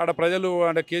ఆడ ప్రజలు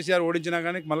అంటే కేసీఆర్ ఓడించినా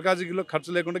కానీ మల్కాజిగిరిలో ఖర్చు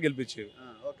లేకుండా గెలిపించారు.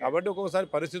 కాబట్టి ఒక్కొక్కసారి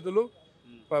పరిస్థితులు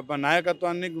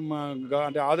నాయకత్వాన్ని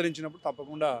అంటే ఆదరించినప్పుడు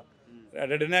తప్పకుండా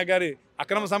రెడ్డి నాయక్ గారి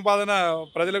అక్రమ సంపాదన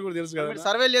ప్రజలకు కూడా తెలుసు కదా.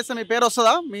 సర్వేలు చేస్తే మీ పేరు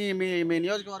వస్తుందా మీ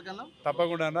నియోజకవర్గంలో?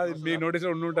 తప్పకుండా అన్న, మీ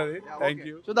నోటీసులో ఉంటుంది. Thank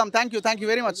you. చూద్దాం. Thank you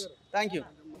very much. Thank you.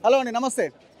 Hello అండి, నమస్తే.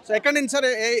 సో ఎక్కడి నుంచి సార్?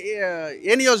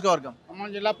 ఏ నియోజకవర్గం? ఖమ్మం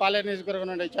జిల్లా పాలేరు నియోజకవర్గం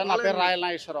నుండి వచ్చాను. నా పేరు రాయల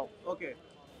నాగేశ్వరరావు. ఓకే,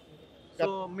 సో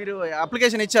మీరు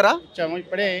అప్లికేషన్ ఇచ్చారా? ఇచ్చాము,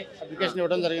 ఇప్పుడే అప్లికేషన్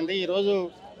ఇవ్వడం జరిగింది. ఈరోజు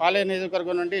పాలేరు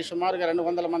నియోజకవర్గం నుండి సుమారుగా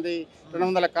 200 మంది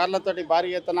 200 కార్లతోటి భారీ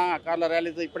ఎత్తున కార్ల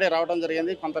ర్యాలీతో ఇప్పుడే రావడం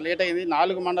జరిగింది. కొంత లేట్ అయింది.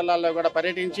 4 మండలాల్లో కూడా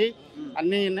పర్యటించి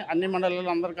అన్ని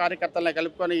మండలాల్లో అందరు కార్యకర్తలను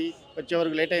కలుపుకొని వచ్చే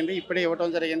వరకు లేట్ అయింది. ఇప్పుడే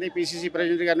ఇవ్వడం జరిగింది. పిసిసి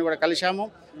ప్రెసిడెంట్ గారిని కూడా కలిశాము.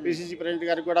 పిసిసి ప్రెసిడెంట్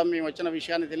గారికి కూడా మేము వచ్చిన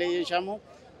విషయాన్ని తెలియజేశాము.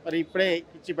 మరి ఇప్పుడే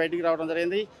ఇచ్చి బయటికి రావడం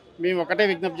జరిగింది. మేము ఒకటే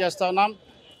విజ్ఞప్తి చేస్తూ ఉన్నాం,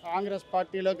 కాంగ్రెస్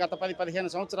పార్టీలో గత 10-15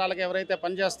 సంవత్సరాలకు ఎవరైతే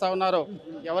పనిచేస్తూ ఉన్నారో,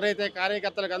 ఎవరైతే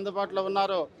కార్యకర్తలకు అందుబాటులో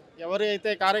ఉన్నారో,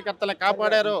 ఎవరైతే కార్యకర్తలను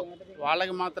కాపాడారో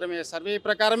వాళ్ళకి మాత్రమే సర్వే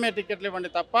ప్రకారమే టికెట్లు ఇవ్వండి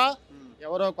తప్ప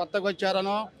ఎవరో కొత్తగా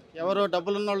వచ్చారనో, ఎవరో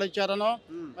డబ్బులున్న వాళ్ళు వచ్చారనో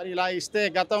మరి ఇలా ఇస్తే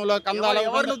గతంలో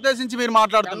ఉద్దేశించి మీరు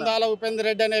మాట్లాడుతున్నారు. కందాల ఉపేంద్ర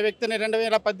రెడ్డి అనే వ్యక్తిని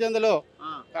 2018లో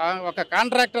ఒక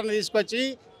కాంట్రాక్టర్ని తీసుకొచ్చి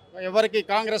ఎవరికి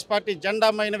కాంగ్రెస్ పార్టీ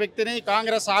జెండామైన వ్యక్తిని,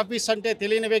 కాంగ్రెస్ ఆఫీస్ అంటే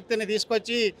తెలియని వ్యక్తిని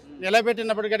తీసుకొచ్చి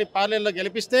నిలబెట్టినప్పటికీ పార్టీలో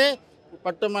గెలిపిస్తే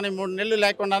పట్టుమని 3 నెలలు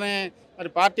లేకుండానే మరి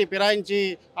పార్టీ ఫిరాయించి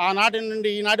ఆనాటి నుండి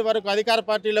ఈనాటి వరకు అధికార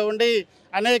పార్టీలో ఉండి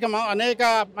అనేక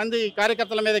మంది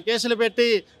కార్యకర్తల మీద కేసులు పెట్టి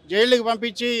జైళ్ళకి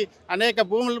పంపించి అనేక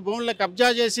భూములను కబ్జా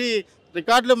చేసి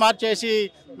రికార్డులు మార్చేసి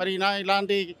మరి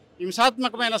ఇలాంటి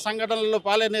హింసాత్మకమైన సంఘటనల్లో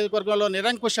పాలేరు నియోజకవర్గంలో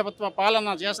నిరంకుశత్వ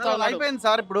పాలన చేస్తా అయిపోయింది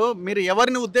సార్. ఇప్పుడు మీరు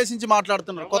ఎవరిని ఉద్దేశించి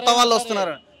మాట్లాడుతున్నారు? కొత్త వాళ్ళు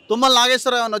వస్తున్నారు. తుమ్మల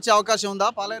నాగేశ్వరరావు వచ్చే అవకాశం ఉందా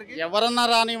పాలేరుకి? ఎవరన్నా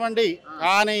రానివ్వండి,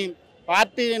 కానీ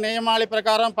పార్టీ నియమాల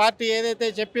ప్రకారం పార్టీ ఏదైతే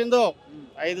చెప్పిందో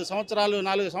 5 సంవత్సరాలు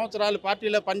 4 సంవత్సరాలు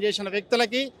పార్టీలో పనిచేసిన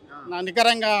వ్యక్తులకి,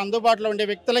 నికరంగా అందుబాటులో ఉండే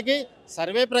వ్యక్తులకి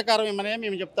సర్వే ప్రకారం ఇమ్మనే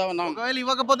మేము చెప్తా ఉన్నాం. ఒకవేళ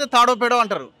ఇవ్వకపోతే తాడోపేడో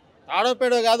అంటారు.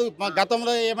 తాడోపేడో కాదు,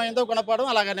 గతంలో ఏమైందో గుణపడడం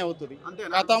అలాగనే అవుతుంది.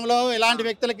 గతంలో ఇలాంటి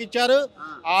వ్యక్తులకు ఇచ్చారు,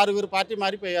 6 పార్టీ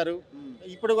మారిపోయారు.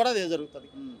 ఇప్పుడు కూడా అదే జరుగుతుంది.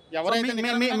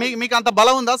 ఎవరైతే మీకు అంత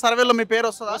బలం ఉందా? సర్వేలో మీ పేరు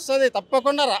వస్తుంది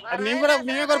తప్పకుండా.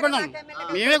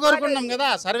 మేమే కోరుకున్నాం కదా,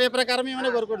 సర్వే ప్రకారం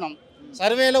మేమే కోరుకున్నాం.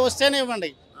 సర్వేలో వస్తేనే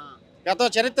ఇవ్వండి. గత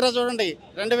చరిత్ర చూడండి,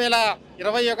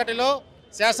 2021లో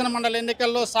శాసనమండలి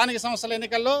ఎన్నికల్లో, స్థానిక సంస్థల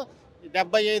ఎన్నికల్లో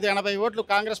 75-80 ఓట్లు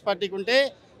కాంగ్రెస్ పార్టీకి ఉంటే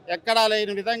ఎక్కడా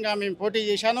లేని విధంగా మేము పోటీ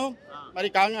చేశాను. మరి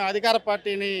అధికార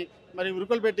పార్టీని మరి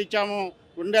ఉరుకులు పెట్టించాము.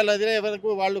 గుండెలు అదిరే వరకు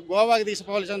వాళ్ళు గోవాకి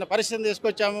తీసుకోవాల్సిన పరిస్థితిని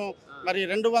తీసుకొచ్చాము. మరి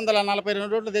 242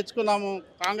 రోడ్లు తెచ్చుకున్నాము.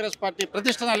 కాంగ్రెస్ పార్టీ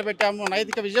ప్రతిష్ట నిలబెట్టాము,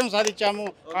 నైతిక విజయం సాధించాము.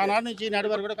 ఆనాడు నుంచి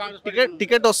ఈనాటి వరకు కూడా కాంగ్రెస్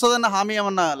టికెట్ వస్తుందన్న హామీ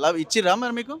ఏమన్నా ఇచ్చిరా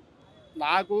మరి మీకు?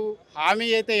 నాకు హామీ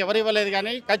అయితే ఎవరు ఇవ్వలేదు,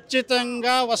 కానీ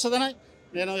ఖచ్చితంగా వస్తుందని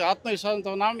నేను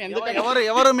ఆత్మవిశ్వాసంతో ఉన్నాం. ఎందుకంటే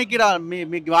ఎవరు మీకు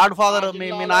మీ గాడ్ ఫాదర్ మీ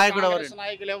నాయకుడు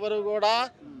నాయకులు ఎవరు కూడా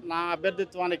నా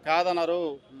అభ్యర్థిత్వానికి కాదన్నారు.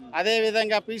 అదే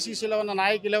విధంగా పిసిసిలో ఉన్న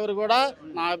నాయకులు ఎవరు కూడా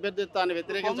నా అభ్యర్థిత్వాన్ని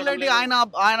వ్యతిరేకించలేదు.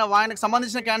 ఆయనకు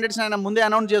సంబంధించిన క్యాండిడేట్స్ ఆయన ముందే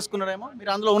అనౌన్స్ చేసుకున్నారేమో,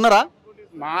 మీరు అందులో ఉన్నారా?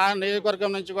 మా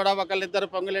నియోజకవర్గం నుంచి కూడా ఒకళ్ళిద్దరు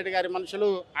పొంగులేటి గారి మనుషులు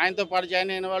ఆయనతో పాటు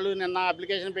జాయిన్ అయిన వాళ్ళు నిన్న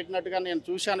అప్లికేషన్ పెట్టినట్టుగా నేను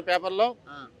చూశాను పేపర్లో.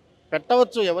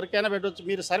 పెట్టవచ్చు, ఎవరికైనా పెట్టవచ్చు,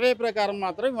 మీరు సర్వే ప్రకారం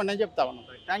మాత్రం ఇవన్నీ చెప్తా ఉన్నాం.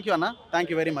 థ్యాంక్ యూ అన్న, thank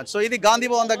you very much. So ఇది గాంధీ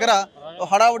భవన్ దగ్గర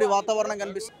హడావుడి వాతావరణం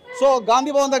కనిపిస్తుంది. సో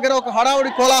గాంధీ భవన్ దగ్గర ఒక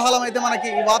హడావుడి కోలాహలం అయితే మనకి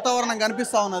ఈ వాతావరణం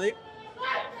కనిపిస్తూ ఉన్నది.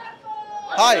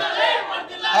 హాయ్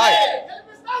హాయ్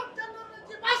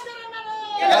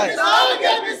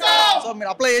సో మీరు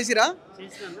అప్లై చేసిరా?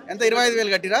 ఎంత? 25,000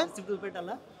 కట్టిరా?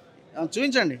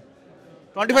 చూపించండి.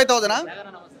 25,000.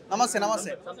 నమస్తే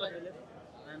నమస్తే.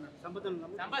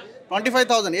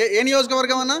 25,000. ఏ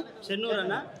నియోజకవర్గం అన్న?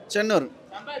 చెన్నూరు.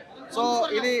 సో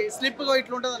ఇది స్లిప్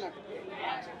ఇట్లుంటుంది అన్నట్టు.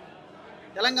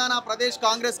 తెలంగాణ ప్రదేశ్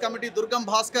కాంగ్రెస్ కమిటీ దుర్గం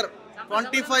భాస్కర్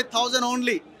 25,000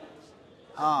 ఓన్లీ.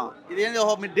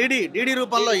 ఇదేంటి డిడి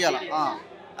రూపంలో ఇవ్వాలి.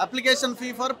 Application fee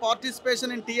for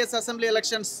participation in TS assembly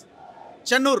elections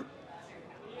Chennur.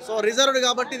 So reserved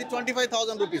కాబట్టి ఇది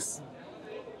 25,000 రూపీస్.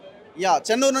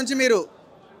 చెన్నూరు నుంచి మీరు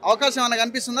అవకాశం ఏమైనా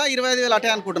కనిపిస్తుందా? 25,000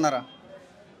 అటే అనుకుంటున్నారా?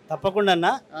 తప్పకుండా అన్న,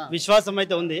 విశ్వాసం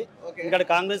అయితే ఉంది. ఇక్కడ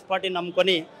కాంగ్రెస్ పార్టీ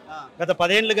నమ్ముకొని గత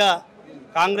 10 ఏళ్లుగా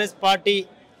కాంగ్రెస్ పార్టీ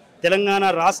తెలంగాణ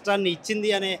రాష్ట్రాన్ని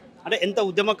ఇచ్చింది అనే, అంటే ఎంత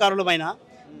ఉద్యమకారులమైన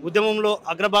ఉద్యమంలో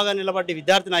అగ్రభాగా నిలబడి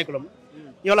విద్యార్థి నాయకులం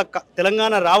ఇవాళ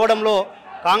తెలంగాణ రావడంలో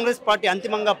కాంగ్రెస్ పార్టీ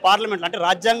అంతిమంగా పార్లమెంట్ అంటే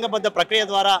రాజ్యాంగబద్ధ ప్రక్రియ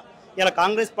ద్వారా ఇలా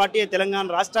కాంగ్రెస్ పార్టీ తెలంగాణ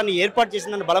రాష్ట్రాన్ని ఏర్పాటు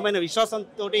చేసిందని బలమైన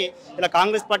విశ్వాసంతో ఇలా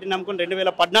కాంగ్రెస్ పార్టీ నమ్ముకుని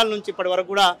 2014 నుంచి ఇప్పటి వరకు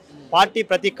కూడా పార్టీ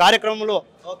ప్రతి కార్యక్రమంలో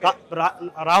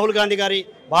రాహుల్ గాంధీ గారి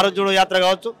భారత్ జోడో యాత్ర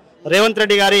కావచ్చు, రేవంత్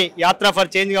రెడ్డి గారి యాత్ర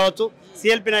ఫర్ చేంజ్ కావచ్చు,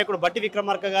 సిఎల్పి నాయకుడు బట్టి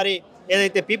విక్రమార్క గారి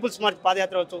ఏదైతే పీపుల్స్ మార్చ్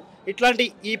పాదయాత్ర కావచ్చు, ఇట్లాంటి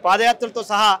ఈ పాదయాత్రలతో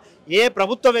సహా ఏ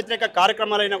ప్రభుత్వ వ్యతిరేక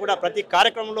కార్యక్రమాలైనా కూడా ప్రతి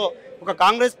కార్యక్రమంలో ఒక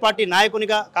కాంగ్రెస్ పార్టీ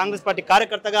నాయకునిగా, కాంగ్రెస్ పార్టీ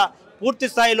కార్యకర్తగా పూర్తి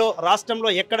స్థాయిలో రాష్ట్రంలో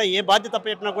ఎక్కడ ఏ బాధ్యత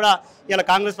పెట్టినా కూడా ఇలా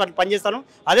కాంగ్రెస్ పార్టీ పనిచేస్తాను.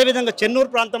 అదేవిధంగా చెన్నూరు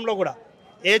ప్రాంతంలో కూడా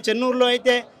చెన్నూరులో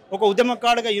అయితే ఒక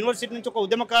ఉద్యమకారుడిగా యూనివర్సిటీ నుంచి ఒక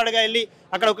ఉద్యమకారుడిగా వెళ్ళి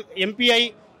అక్కడ ఒక ఎంపీ అయి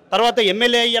తర్వాత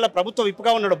ఎమ్మెల్యే ఇలా ప్రభుత్వ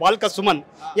విప్పుగా ఉన్నాడు బాల్క సుమన్.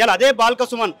 ఇలా అదే బాల్క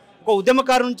సుమన్ ఒక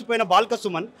ఉద్యమకారు నుంచి పోయిన బాల్క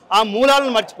సుమన్ ఆ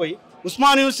మూలాలను మర్చిపోయి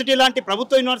ఉస్మాన్ యూనివర్సిటీ లాంటి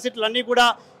ప్రభుత్వ యూనివర్సిటీలు అన్నీ కూడా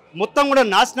మొత్తం కూడా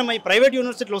నాశనమై ప్రైవేట్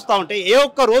యూనివర్సిటీలు వస్తూ ఉంటాయి. ఏ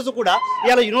ఒక్క రోజు కూడా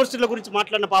ఇలా యూనివర్సిటీల గురించి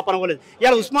మాట్లాడిన పాపన కూడా లేదు.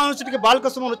 ఇలా ఉస్మాన్ యూనివర్సిటీకి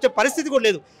బాల్క సుమన్ వచ్చే పరిస్థితి కూడా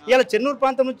లేదు. ఇలా చెన్నూరు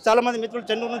ప్రాంతం నుంచి చాలామంది మిత్రులు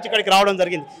చెన్నూరు నుంచి ఇక్కడికి రావడం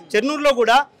జరిగింది. చెన్నూరులో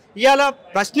కూడా ఇవాళ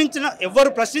ఎవరు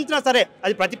ప్రశ్నించినా సరే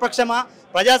అది ప్రతిపక్షమా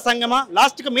ప్రజా సంఘమా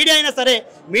లాస్ట్కి మీడియా అయినా సరే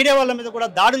మీడియా వాళ్ళ మీద కూడా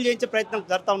దాడులు చేయించే ప్రయత్నం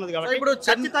జరుగుతూ ఉన్నది. కాబట్టి ఇప్పుడు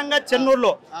ఖచ్చితంగా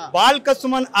చెన్నూరులో బాల్క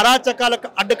సుమన్ అరాచకాలకు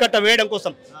అడ్డుకట్ట వేయడం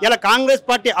కోసం ఇలా కాంగ్రెస్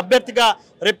పార్టీ అభ్యర్థిగా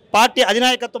రేపు పార్టీ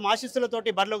అధినాయకత్వం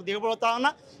ఆశీస్సులతోటి బరిలోకి దిగబోతా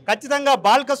ఉన్నా. ఖచ్చితంగా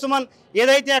బాల్క సుమన్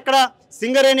ఏదైతే అక్కడ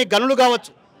సింగరేణి గనులు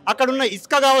కావచ్చు, అక్కడున్న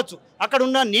ఇసుక కావచ్చు,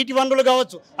 అక్కడున్న నీటి వనరులు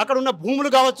కావచ్చు, అక్కడున్న భూములు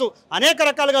కావచ్చు, అనేక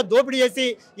రకాలుగా దోపిడీ చేసి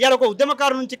ఇవాళ ఒక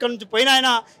ఉద్యమకారు నుంచి ఇక్కడ నుంచి పోయిన ఆయన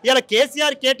ఇలా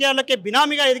కేసీఆర్ కేటీఆర్లకే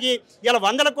బినామీగా ఎదిగి ఇలా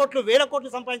 100 కోట్లు 1000 కోట్లు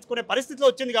సంపాదించుకునే పరిస్థితిలో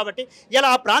వచ్చింది. కాబట్టి ఇలా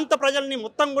ఆ ప్రాంత ప్రజల్ని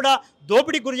మొత్తం కూడా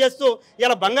దోపిడీకి గురి చేస్తూ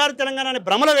ఇలా బంగారు తెలంగాణని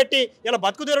భ్రమలో పెట్టి ఇలా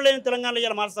బతుకుదెరలేని తెలంగాణలో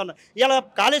ఇలా మారుస్తున్నారు. ఇలా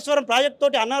కాళేశ్వరం ప్రాజెక్ట్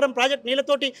తోటి అన్నారం ప్రాజెక్ట్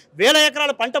నీళ్ళతోటి 1000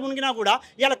 ఎకరాల పంట మునిగినా కూడా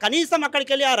ఇలా కనీసం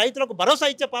అక్కడికి వెళ్ళి ఆ రైతులకు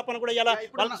భరోసా ఇచ్చే పాపన కూడా ఇలా.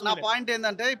 నా పాయింట్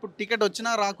ఏంటంటే ఇప్పుడు టికెట్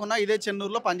వచ్చినా రాకున్నా ఇదే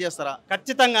చెన్నూరులో పనిచేస్తారా?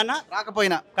 ఖచ్చితంగా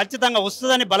రాకపోయినా ఖచ్చితంగా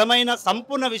వస్తుందని బలమైన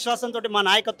సంపూర్ణ విశ్వాసంతో మా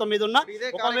నాయకత్వం మీద ఉన్న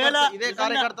ఒకవేళ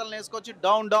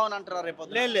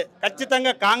లేదు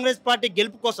ఖచ్చితంగా కాంగ్రెస్ పార్టీ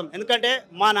గెలుపు కోసం, ఎందుకంటే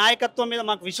మా నాయకత్వం మీద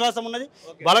మాకు విశ్వాసం ఉన్నది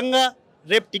బలంగా.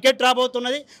 రేపు టికెట్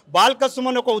రాబోతున్నది. బాల్క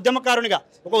సుమన్ ఒక ఉద్యమకారునిగా,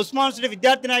 ఒక ఉస్మాన్ యూనివర్సిటీ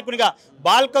విద్యార్థి నాయకునిగా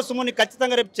బాల్క సుమన్ని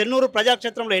ఖచ్చితంగా రేపు చెన్నూరు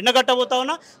ప్రజాక్షేత్రంలో ఎండగట్టబోతా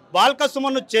ఉన్నా. బాల్క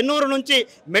సుమన్ను చెన్నూరు నుంచి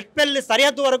మెట్పల్లి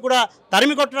సరిహద్దు వరకు కూడా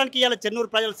తరిమి కొట్టడానికి ఇవాళ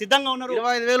చెన్నూరు ప్రజలు సిద్ధంగా ఉన్నారు.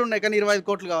 25,000 ఉన్నాయి కానీ 25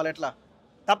 కోట్లు కావాలి ఎట్లా?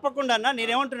 తప్పకుండా అన్న,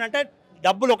 నేనేమంటున్నానంటే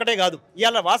డబ్బులు ఒకటే కాదు.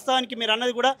 ఇవాళ వాస్తవానికి మీరు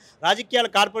అన్నది కూడా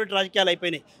రాజకీయాలు కార్పొరేట్ రాజకీయాలు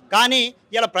అయిపోయినాయి. కానీ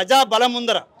ఇవాళ ప్రజాబలం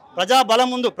ముందర ప్రజాబలం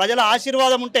ముందు ప్రజల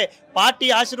ఆశీర్వాదం ఉంటే, పార్టీ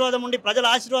ఆశీర్వాదం ఉండి ప్రజల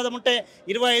ఆశీర్వాదం ఉంటే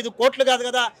 25 కోట్లు కాదు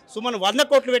కదా, సుమన్ 100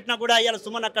 కోట్లు పెట్టినా కూడా ఇవాళ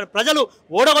సుమన్ అక్కడ ప్రజలు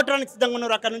ఓడగొట్టడానికి సిద్ధంగా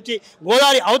ఉన్నారు. అక్కడ నుంచి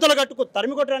గోదావరి అవతల గట్టుకు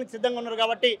తరిమి కొట్టడానికి సిద్ధంగా ఉన్నారు.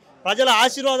 కాబట్టి ప్రజల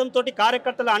ఆశీర్వాదంతో,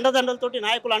 కార్యకర్తల అండదండలతోటి,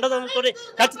 నాయకుల అండదండలతోటి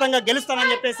ఖచ్చితంగా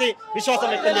గెలుస్తానని చెప్పేసి విశ్వాసం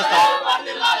వ్యక్తం చేస్తారు.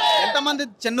 ఎంతమంది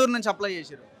చెన్నూరు నుంచి అప్లై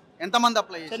చేశారు? ఎంతమంది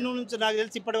అప్లై చేశారు? చెన్నూరు నుంచి నాకు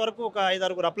తెలిసి ఇప్పటి వరకు ఒక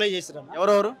 5-6 అప్లై చేశారు.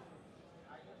 ఎవరెవరు?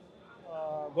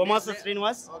 గోమాస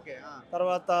శ్రీనివాస్,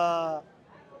 తర్వాత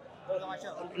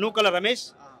నూకల రమేష్,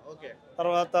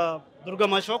 తర్వాత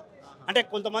దుర్గం అశోక్. అంటే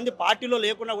కొంతమంది పార్టీలో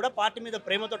లేకుండా కూడా పార్టీ మీద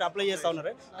ప్రేమతో అప్లై చేస్తూ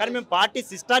ఉన్నారు. కానీ మేము పార్టీ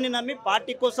సిస్టాన్ని నమ్మి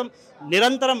పార్టీ కోసం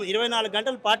నిరంతరం 24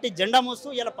 గంటలు పార్టీ జెండా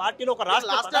మోస్తూ ఇలా పార్టీలో ఒక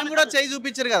రాష్ట్రం కూడా చేయి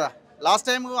చూపించారు కదా. లాస్ట్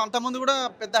టైం అంతకుముందు కూడా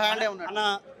పెద్ద హ్యాండే అన్న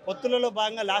పొత్తులలో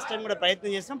భాగంగా లాస్ట్ టైం కూడా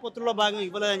ప్రయత్నం చేసినాం. పొత్తుల్లో భాగంగా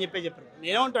ఇవ్వలేదని చెప్పారు.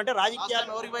 నేనేమంటే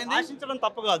రాజకీయాలు ఆశించడం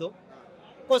తప్పు కాదు.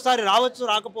 ఒక్కోసారి రావచ్చు,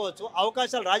 రాకపోవచ్చు.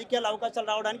 రాజకీయాలు అవకాశాలు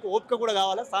రావడానికి ఓపిక కూడా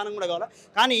కావాలా, స్థానం కూడా కావాలా.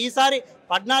 కానీ ఈసారి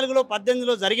 14లో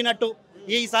 18లో జరిగినట్టు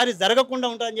ఈసారి జరగకుండా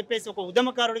ఉంటుందని చెప్పేసి ఒక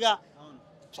ఉద్యమకారుడిగా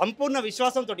సంపూర్ణ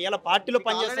విశ్వాసంతో ఇలా పార్టీలో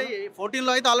పనిచేస్తాను.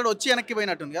 14లో అయితే ఆల్రెడీ వచ్చి వెనక్కి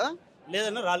పోయినట్టుంది కదా.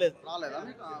 లేదన్నా రాలేదు,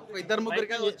 ఇద్దరు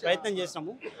ముగ్గురికి ప్రయత్నం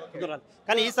చేసినాము.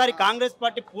 కానీ ఈసారి కాంగ్రెస్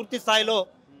పార్టీ పూర్తి స్థాయిలో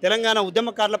తెలంగాణ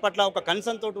ఉద్యమకారుల పట్ల ఒక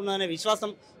కన్సర్న్ తోటి ఉన్నదనే విశ్వాసం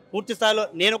పూర్తి స్థాయిలో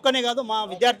నేను ఒక్కనే కాదు, మా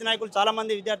విద్యార్థి నాయకులు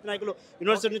చాలామంది విద్యార్థి నాయకులు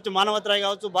యూనివర్సిటీ నుంచి మానవతరాయ్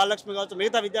కావచ్చు, బాలలక్ష్మి కావచ్చు,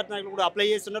 మిగతా విద్యార్థి నాయకులు కూడా అప్లై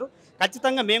చేస్తున్నారు.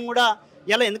 ఖచ్చితంగా మేము కూడా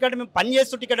ఇలా ఎందుకంటే మేము పని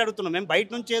చేస్తూ టికెట్ అడుగుతున్నాం. మేము బయట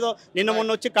నుంచి ఏదో నిన్న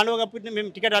మొన్న వచ్చి కండువ కప్పి మేము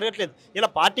టికెట్ అడగట్లేదు. ఇలా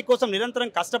పార్టీ కోసం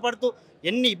నిరంతరం కష్టపడుతూ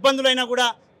ఎన్ని ఇబ్బందులైనా కూడా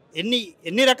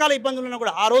ఎన్ని రకాల ఇబ్బందులున్నా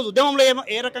కూడా ఆ రోజు ఉద్యమంలో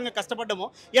ఏ రకంగా కష్టపడ్డామో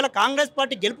ఇలా కాంగ్రెస్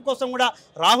పార్టీ గెలుపు కోసం కూడా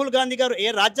రాహుల్ గాంధీ గారు ఏ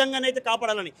రాజ్యాంగాన్ని అయితే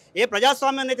కాపాడాలని, ఏ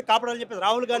ప్రజాస్వామ్యాన్ని అయితే కాపాడాలని చెప్పి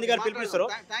రాహుల్ గాంధీ గారు పిలిపిస్తారో,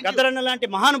 గద్దరన్న లాంటి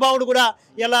మహానుభావుడు కూడా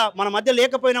ఇలా మన మధ్య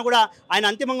లేకపోయినా కూడా ఆయన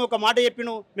అంతిమంగా ఒక మాట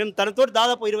చెప్పిను. మేము తనతో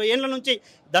దాదాపు 20 ఏళ్ల నుంచి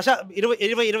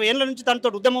 20 ఏళ్ల నుంచి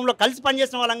తనతో ఉద్యమంలో కలిసి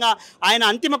పనిచేసిన వాళ్ళంగా ఆయన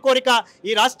అంతిమ కోరిక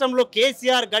ఈ రాష్ట్రంలో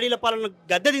కేసీఆర్ గడీల పాలనను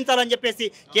గద్దెదించాలని చెప్పేసి,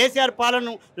 కేసీఆర్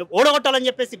పాలనను ఓడగొట్టాలని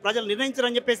చెప్పేసి ప్రజలు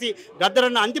నిర్ణయించాలని చెప్పేసి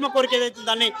గద్దరన్న అంతిమ కోరిక ఏదైతే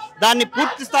దాన్ని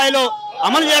పూర్తి స్థాయిలో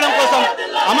అమలు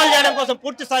చేయడం కోసం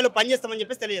పూర్తి స్థాయిలో పనిచేస్తామని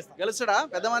చెప్పేసి తెలియజేస్తాం. గెలుస్తాడా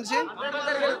పెద్ద మనిషి?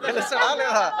 గెలుస్తాడా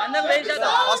లేదా?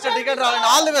 ఫస్ట్ టికెట్ రావాలి.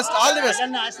 All the best, all the best,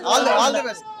 all the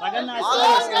best.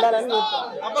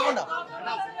 తప్పకుండా.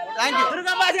 Thank you.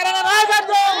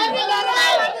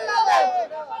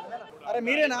 అరే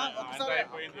మీరేనా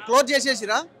క్లోజ్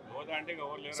చేసేసిరా?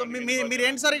 సో మీరు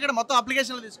ఏంటి సార్ ఇక్కడ మొత్తం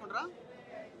అప్లికేషన్లు తీసుకుంటారా?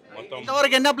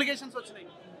 ఇంతవరకు ఎన్ని అప్లికేషన్స్ వచ్చినాయి?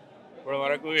 ఇప్పుడు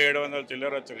వరకు 700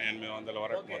 చిల్లర వచ్చినాయి, 800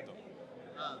 వరకు మొత్తం.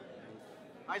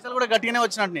 పైసలు కూడా గట్టిగానే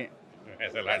వచ్చినట్టు.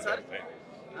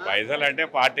 పైసలు అంటే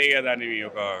పార్టీ కదా అని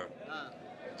ఒక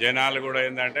జనాలు కూడా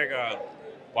ఏంటంటే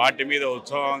పార్టీ మీద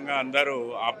ఉత్సవంగా అందరూ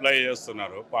అప్లై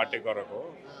చేస్తున్నారు. పార్టీ కొరకు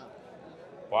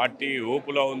పార్టీ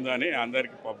ఊపులో ఉందని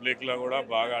అందరికి పబ్లిక్లో కూడా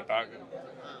బాగా టాక్.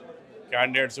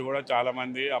 క్యాండిడేట్స్ కూడా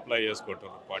చాలామంది అప్లై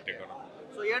చేసుకుంటారు పార్టీ కొరకు.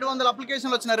 సో 700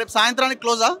 అప్లికేషన్లు వచ్చినాయి. రేపు సాయంత్రానికి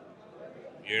క్లోజా?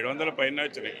 700 పైన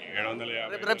వచ్చినాయి.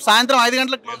 750. రేపు సాయంత్రం 5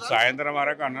 గంటలకు సాయంత్రం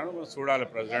వరకు అన్నాడు. చూడాలి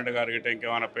ప్రెసిడెంట్ గారికి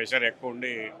ఇంకేమైనా ప్రెషర్ ఎక్కువ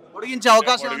ఉండి పొడిగించే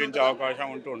అవకాశం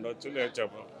ఉంటూ ఉండొచ్చు, లేదు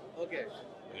చెప్పు.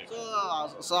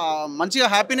 సో మంచిగా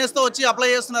హ్యాపీనెస్ తో వచ్చి అప్లై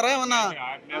చేస్తున్నారా? ఏమన్నా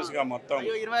హ్యాపీనెస్ గా మొత్తం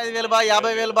 25,000 బా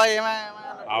 50,000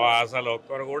 బా అసలు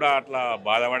ఒక్కరు కూడా అట్లా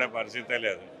బాధపడే పరిస్థితే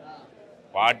లేదు.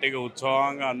 పార్టీకి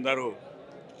ఉత్సవంగా అందరూ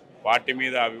పార్టీ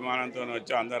మీద అభిమానంతో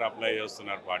వచ్చి అందరూ అప్లై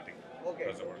చేస్తున్నారు పార్టీకి.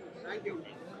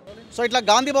 సో ఇట్లా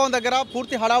గాంధీ భవన్ దగ్గర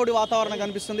పూర్తి హడావుడి వాతావరణం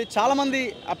కనిపిస్తుంది. చాలామంది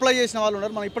అప్లై చేసిన వాళ్ళు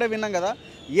ఉన్నారు. మనం ఇప్పుడే విన్నాం కదా,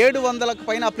 700లకు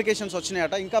పైన అప్లికేషన్స్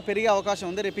వచ్చినాయట. ఇంకా పెరిగే అవకాశం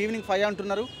ఉంది. రేపు ఈవినింగ్ 5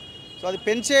 అంటున్నారు. సో అది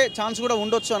పెంచే ఛాన్స్ కూడా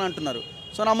ఉండొచ్చు అని అంటున్నారు.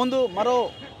 సో నా ముందు మరో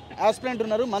ఆస్పిరెంట్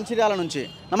ఉన్నారు మంచిర్యాల నుంచి.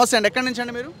 నమస్తే అండి, ఎక్కడి నుంచి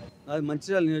అండి మీరు? అది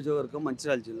మంచిర్యాల నియోజకవర్గం,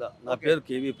 మంచిర్యాల జిల్లా. నా పేరు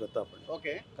కేవీ ప్రతాప్ అండి.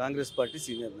 ఓకే, కాంగ్రెస్ పార్టీ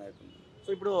సీనియర్ నాయకుడు. సో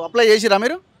ఇప్పుడు అప్లై చేసిరా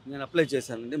మీరు? నేను అప్లై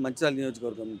చేశానండి మంచిర్యాల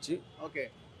నియోజకవర్గం నుంచి. ఓకే,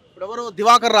 ఇప్పుడు ఎవరు?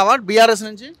 దివాకర్ రావా బీఆర్ఎస్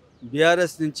నుంచి?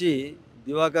 బీఆర్ఎస్ నుంచి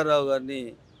దివాకర్ రావు గారిని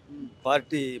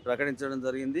పార్టీ ప్రకటించడం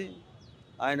జరిగింది.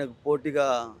 ఆయనకు పోటీగా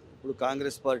ఇప్పుడు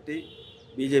కాంగ్రెస్ పార్టీ,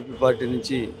 బీజేపీ పార్టీ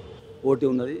నుంచి పోటీ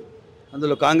ఉన్నది.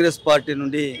 అందులో కాంగ్రెస్ పార్టీ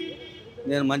నుండి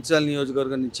నేను మంచిర్యాల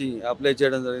నియోజకవర్గం నుంచి అప్లై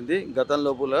చేయడం జరిగింది.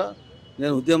 గతంలో కూడా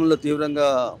నేను ఉద్యమంలో తీవ్రంగా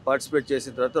పార్టిసిపేట్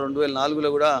చేసిన తర్వాత 2004లో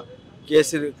కూడా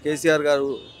కేసీఆర్ గారు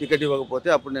టికెట్ ఇవ్వకపోతే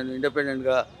అప్పుడు నేను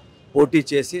ఇండిపెండెంట్గా పోటీ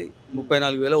చేసి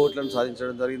 34,000 ఓట్లను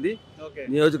సాధించడం జరిగింది.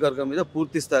 నియోజకవర్గం మీద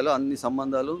పూర్తి స్థాయిలో అన్ని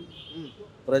సంబంధాలు,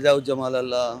 ప్రజా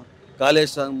ఉద్యమాలలో,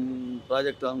 కాళేశ్వరం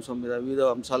ప్రాజెక్టు అంశం మీద, వివిధ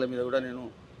అంశాల మీద కూడా నేను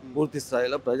పూర్తి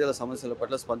స్థాయిలో ప్రజల సమస్యల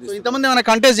పట్ల స్పందిస్తాను. ఇంతమంది ఏమైనా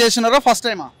కంటెస్ట్ చేసినారా? ఫస్ట్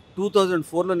టైమా?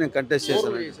 2004లో నేను కంటెస్ట్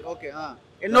చేశాను.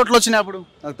 ఎన్ని ఓట్లు వచ్చినాయి అప్పుడు?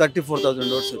 నాకు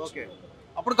 34,000 ఓట్స్ వచ్చాయి.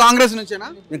 అప్పుడు కాంగ్రెస్ నుంచేనా?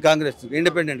 నేను కాంగ్రెస్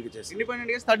ఇండిపెండెంట్గా చేశాను.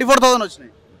 ఇండిపెండెంట్ చేసి 34,000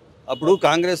 వచ్చినాయి. అప్పుడు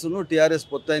కాంగ్రెస్ను టీఆర్ఎస్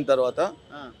పొత్తు అయిన తర్వాత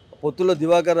పొత్తులో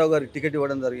దివాకర్ రావు గారికి టికెట్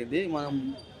ఇవ్వడం జరిగింది. మనం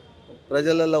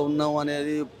ప్రజలలో ఉన్నాం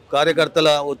అనేది కార్యకర్తల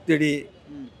ఒత్తిడి,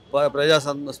 ప్రజా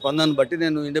స్పందన బట్టి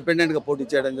నేను ఇండిపెండెంట్గా పోటీ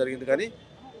చేయడం జరిగింది. కానీ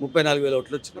 34,000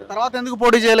 ఓట్లు వచ్చినాయి. తర్వాత ఎందుకు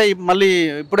పోటీ చేయలే? మళ్ళీ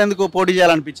ఇప్పుడు ఎందుకు పోటీ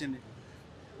చేయాలనిపించింది?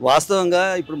 వాస్తవంగా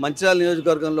ఇప్పుడు మంచిర్యాల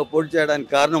నియోజకవర్గంలో పోటీ చేయడానికి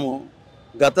కారణము,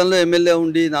 గతంలో ఎమ్మెల్యే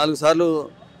ఉండి 4 సార్లు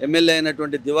ఎమ్మెల్యే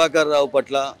అయినటువంటి దివాకర్ రావు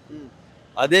పట్ల,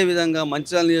 అదేవిధంగా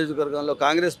మంచిర్యాల నియోజకవర్గంలో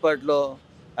కాంగ్రెస్ పార్టీలో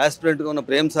యాస్పిరెంట్గా ఉన్న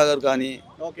ప్రేమ్ సాగర్ కానీ,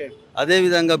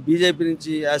 అదేవిధంగా బీజేపీ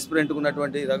నుంచి యాస్పిరెంట్గా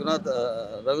ఉన్నటువంటి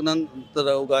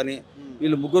రఘునంతరావు కానీ,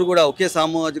 వీళ్ళు ముగ్గురు కూడా ఒకే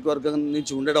సామాజిక వర్గం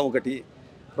నుంచి ఉండడం ఒకటి.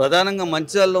 ప్రధానంగా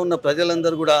మంచిర్యాలలో ఉన్న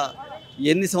ప్రజలందరూ కూడా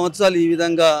ఎన్ని సంవత్సరాలు ఈ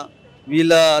విధంగా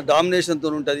వీళ్ళ డామినేషన్తో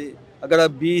ఉంటుంది. అక్కడ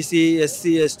బీసీ,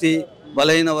 ఎస్సీ, ఎస్టీ,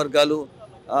 బలహీన వర్గాలు,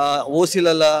 ఓసీల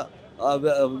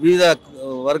వివిధ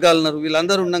వర్గాలు ఉన్నారు.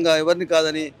 వీళ్ళందరూ ఉండగా ఎవరిని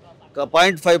కాదని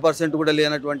 0.5% కూడా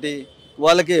లేనటువంటి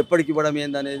వాళ్ళకే ఎప్పటికి ఇవ్వడం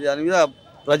ఏందనేది దాని మీద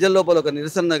ప్రజల లోపల ఒక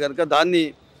నిరసన కనుక దాన్ని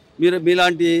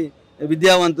మీలాంటి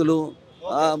విద్యావంతులు,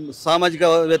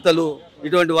 సామాజికవేత్తలు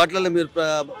ఇటువంటి వాటిల్లో మీరు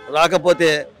రాకపోతే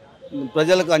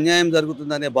ప్రజలకు అన్యాయం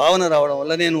జరుగుతుందనే భావన రావడం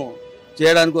వల్ల నేను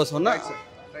చేయడానికి కోసం ఉన్నా.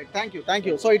 Thank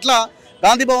you. సో ఇట్లా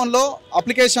గాంధీ భవన్లో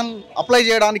అప్లై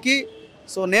చేయడానికి,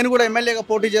 సో నేను కూడా ఎమ్మెల్యేగా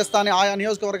పోటీ చేస్తాను, ఆయా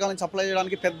నియోజకవర్గాల నుంచి అప్లై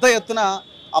చేయడానికి పెద్ద ఎత్తున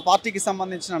ఆ పార్టీకి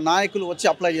సంబంధించిన నాయకులు వచ్చి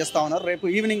అప్లై చేస్తూ ఉన్నారు. రేపు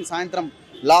ఈవినింగ్ సాయంత్రం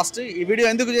లాస్ట్. ఈ వీడియో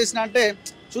ఎందుకు చేసిన అంటే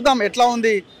చూద్దాం ఎట్లా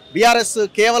ఉంది. బీఆర్ఎస్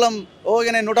కేవలం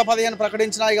నేను 115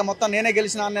 ప్రకటించినా ఇక మొత్తం నేనే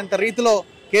గెలిచిన అనేంత రీతిలో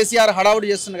కేసీఆర్ హడావుడి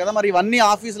చేస్తుంది కదా. మరి ఇవన్నీ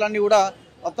ఆఫీసులన్నీ కూడా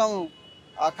మొత్తం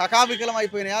కకావికలం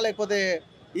అయిపోయినాయా, లేకపోతే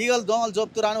ఈగలు దోమలు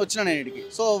జోపుతురా అని వచ్చిన నేను ఇక్కడికి.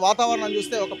 సో వాతావరణం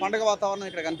చూస్తే ఒక పండుగ వాతావరణం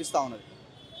ఇక్కడ కనిపిస్తూ ఉన్నది.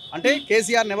 అంటే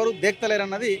కేసీఆర్ని ఎవరు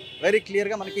దేక్తలేరన్నది వెరీ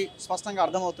క్లియర్గా మనకి స్పష్టంగా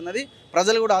అర్థమవుతున్నది.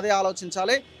 ప్రజలు కూడా అదే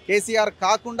ఆలోచించాలి. కేసీఆర్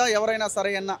కాకుండా ఎవరైనా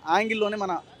సరే అన్న యాంగిల్లోనే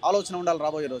మన ఆలోచన ఉండాలి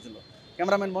రాబోయే రోజుల్లో.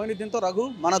 కెమెరామెన్ మోయినుద్దీన్తో రఘు,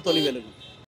 మన తొలి వెలుగు.